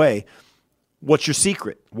passed away, what's your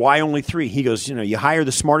secret? Why only 3? He goes, you hire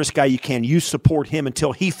the smartest guy you can. You support him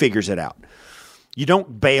until he figures it out. You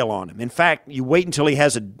don't bail on him. In fact, you wait until he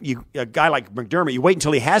has a guy like McDermott, you wait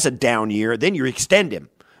until he has a down year, then you extend him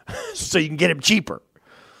so you can get him cheaper.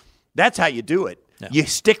 That's how you do it. Yeah. You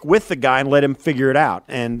stick with the guy and let him figure it out.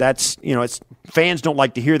 And that's, fans don't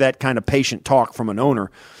like to hear that kind of patient talk from an owner.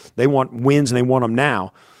 They want wins and they want them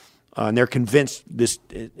now. And they're convinced this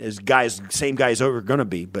same guy is going to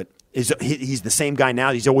be, but he's the same guy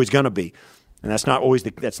now. He's always going to be, and that's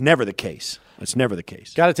never the case. That's never the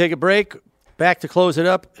case. Got to take a break. Back to close it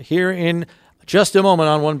up here in just a moment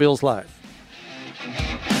on One Bills Live.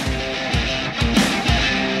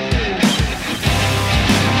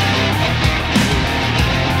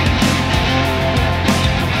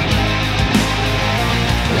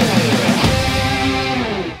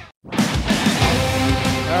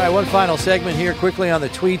 One final segment here quickly on the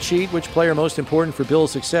tweet sheet. Which player most important for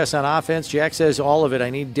Bills' success on offense? Jack says all of it.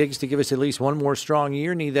 I need Diggs to give us at least one more strong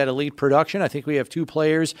year. Need that elite production. I think we have 2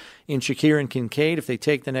 players in Shakir and Kincaid. If they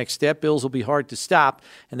take the next step, Bills will be hard to stop.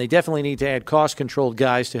 And they definitely need to add cost-controlled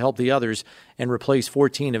guys to help the others and replace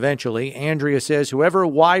 14 eventually. Andrea says whoever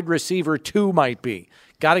wide receiver 2 might be.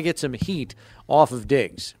 Got to get some heat off of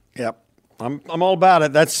Diggs. Yep. I'm all about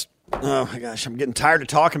it. Oh, my gosh, I'm getting tired of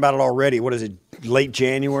talking about it already. What is it, late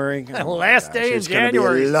January? Last day in January. It's going to be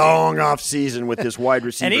a long off season with this wide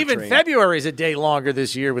receiver And even train. February is a day longer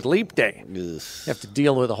this year with Leap Day. Ugh. You have to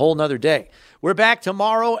deal with a whole nother day. We're back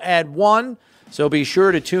tomorrow at 1, so be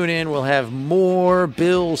sure to tune in. We'll have more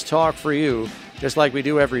Bills talk for you, just like we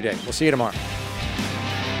do every day. We'll see you tomorrow.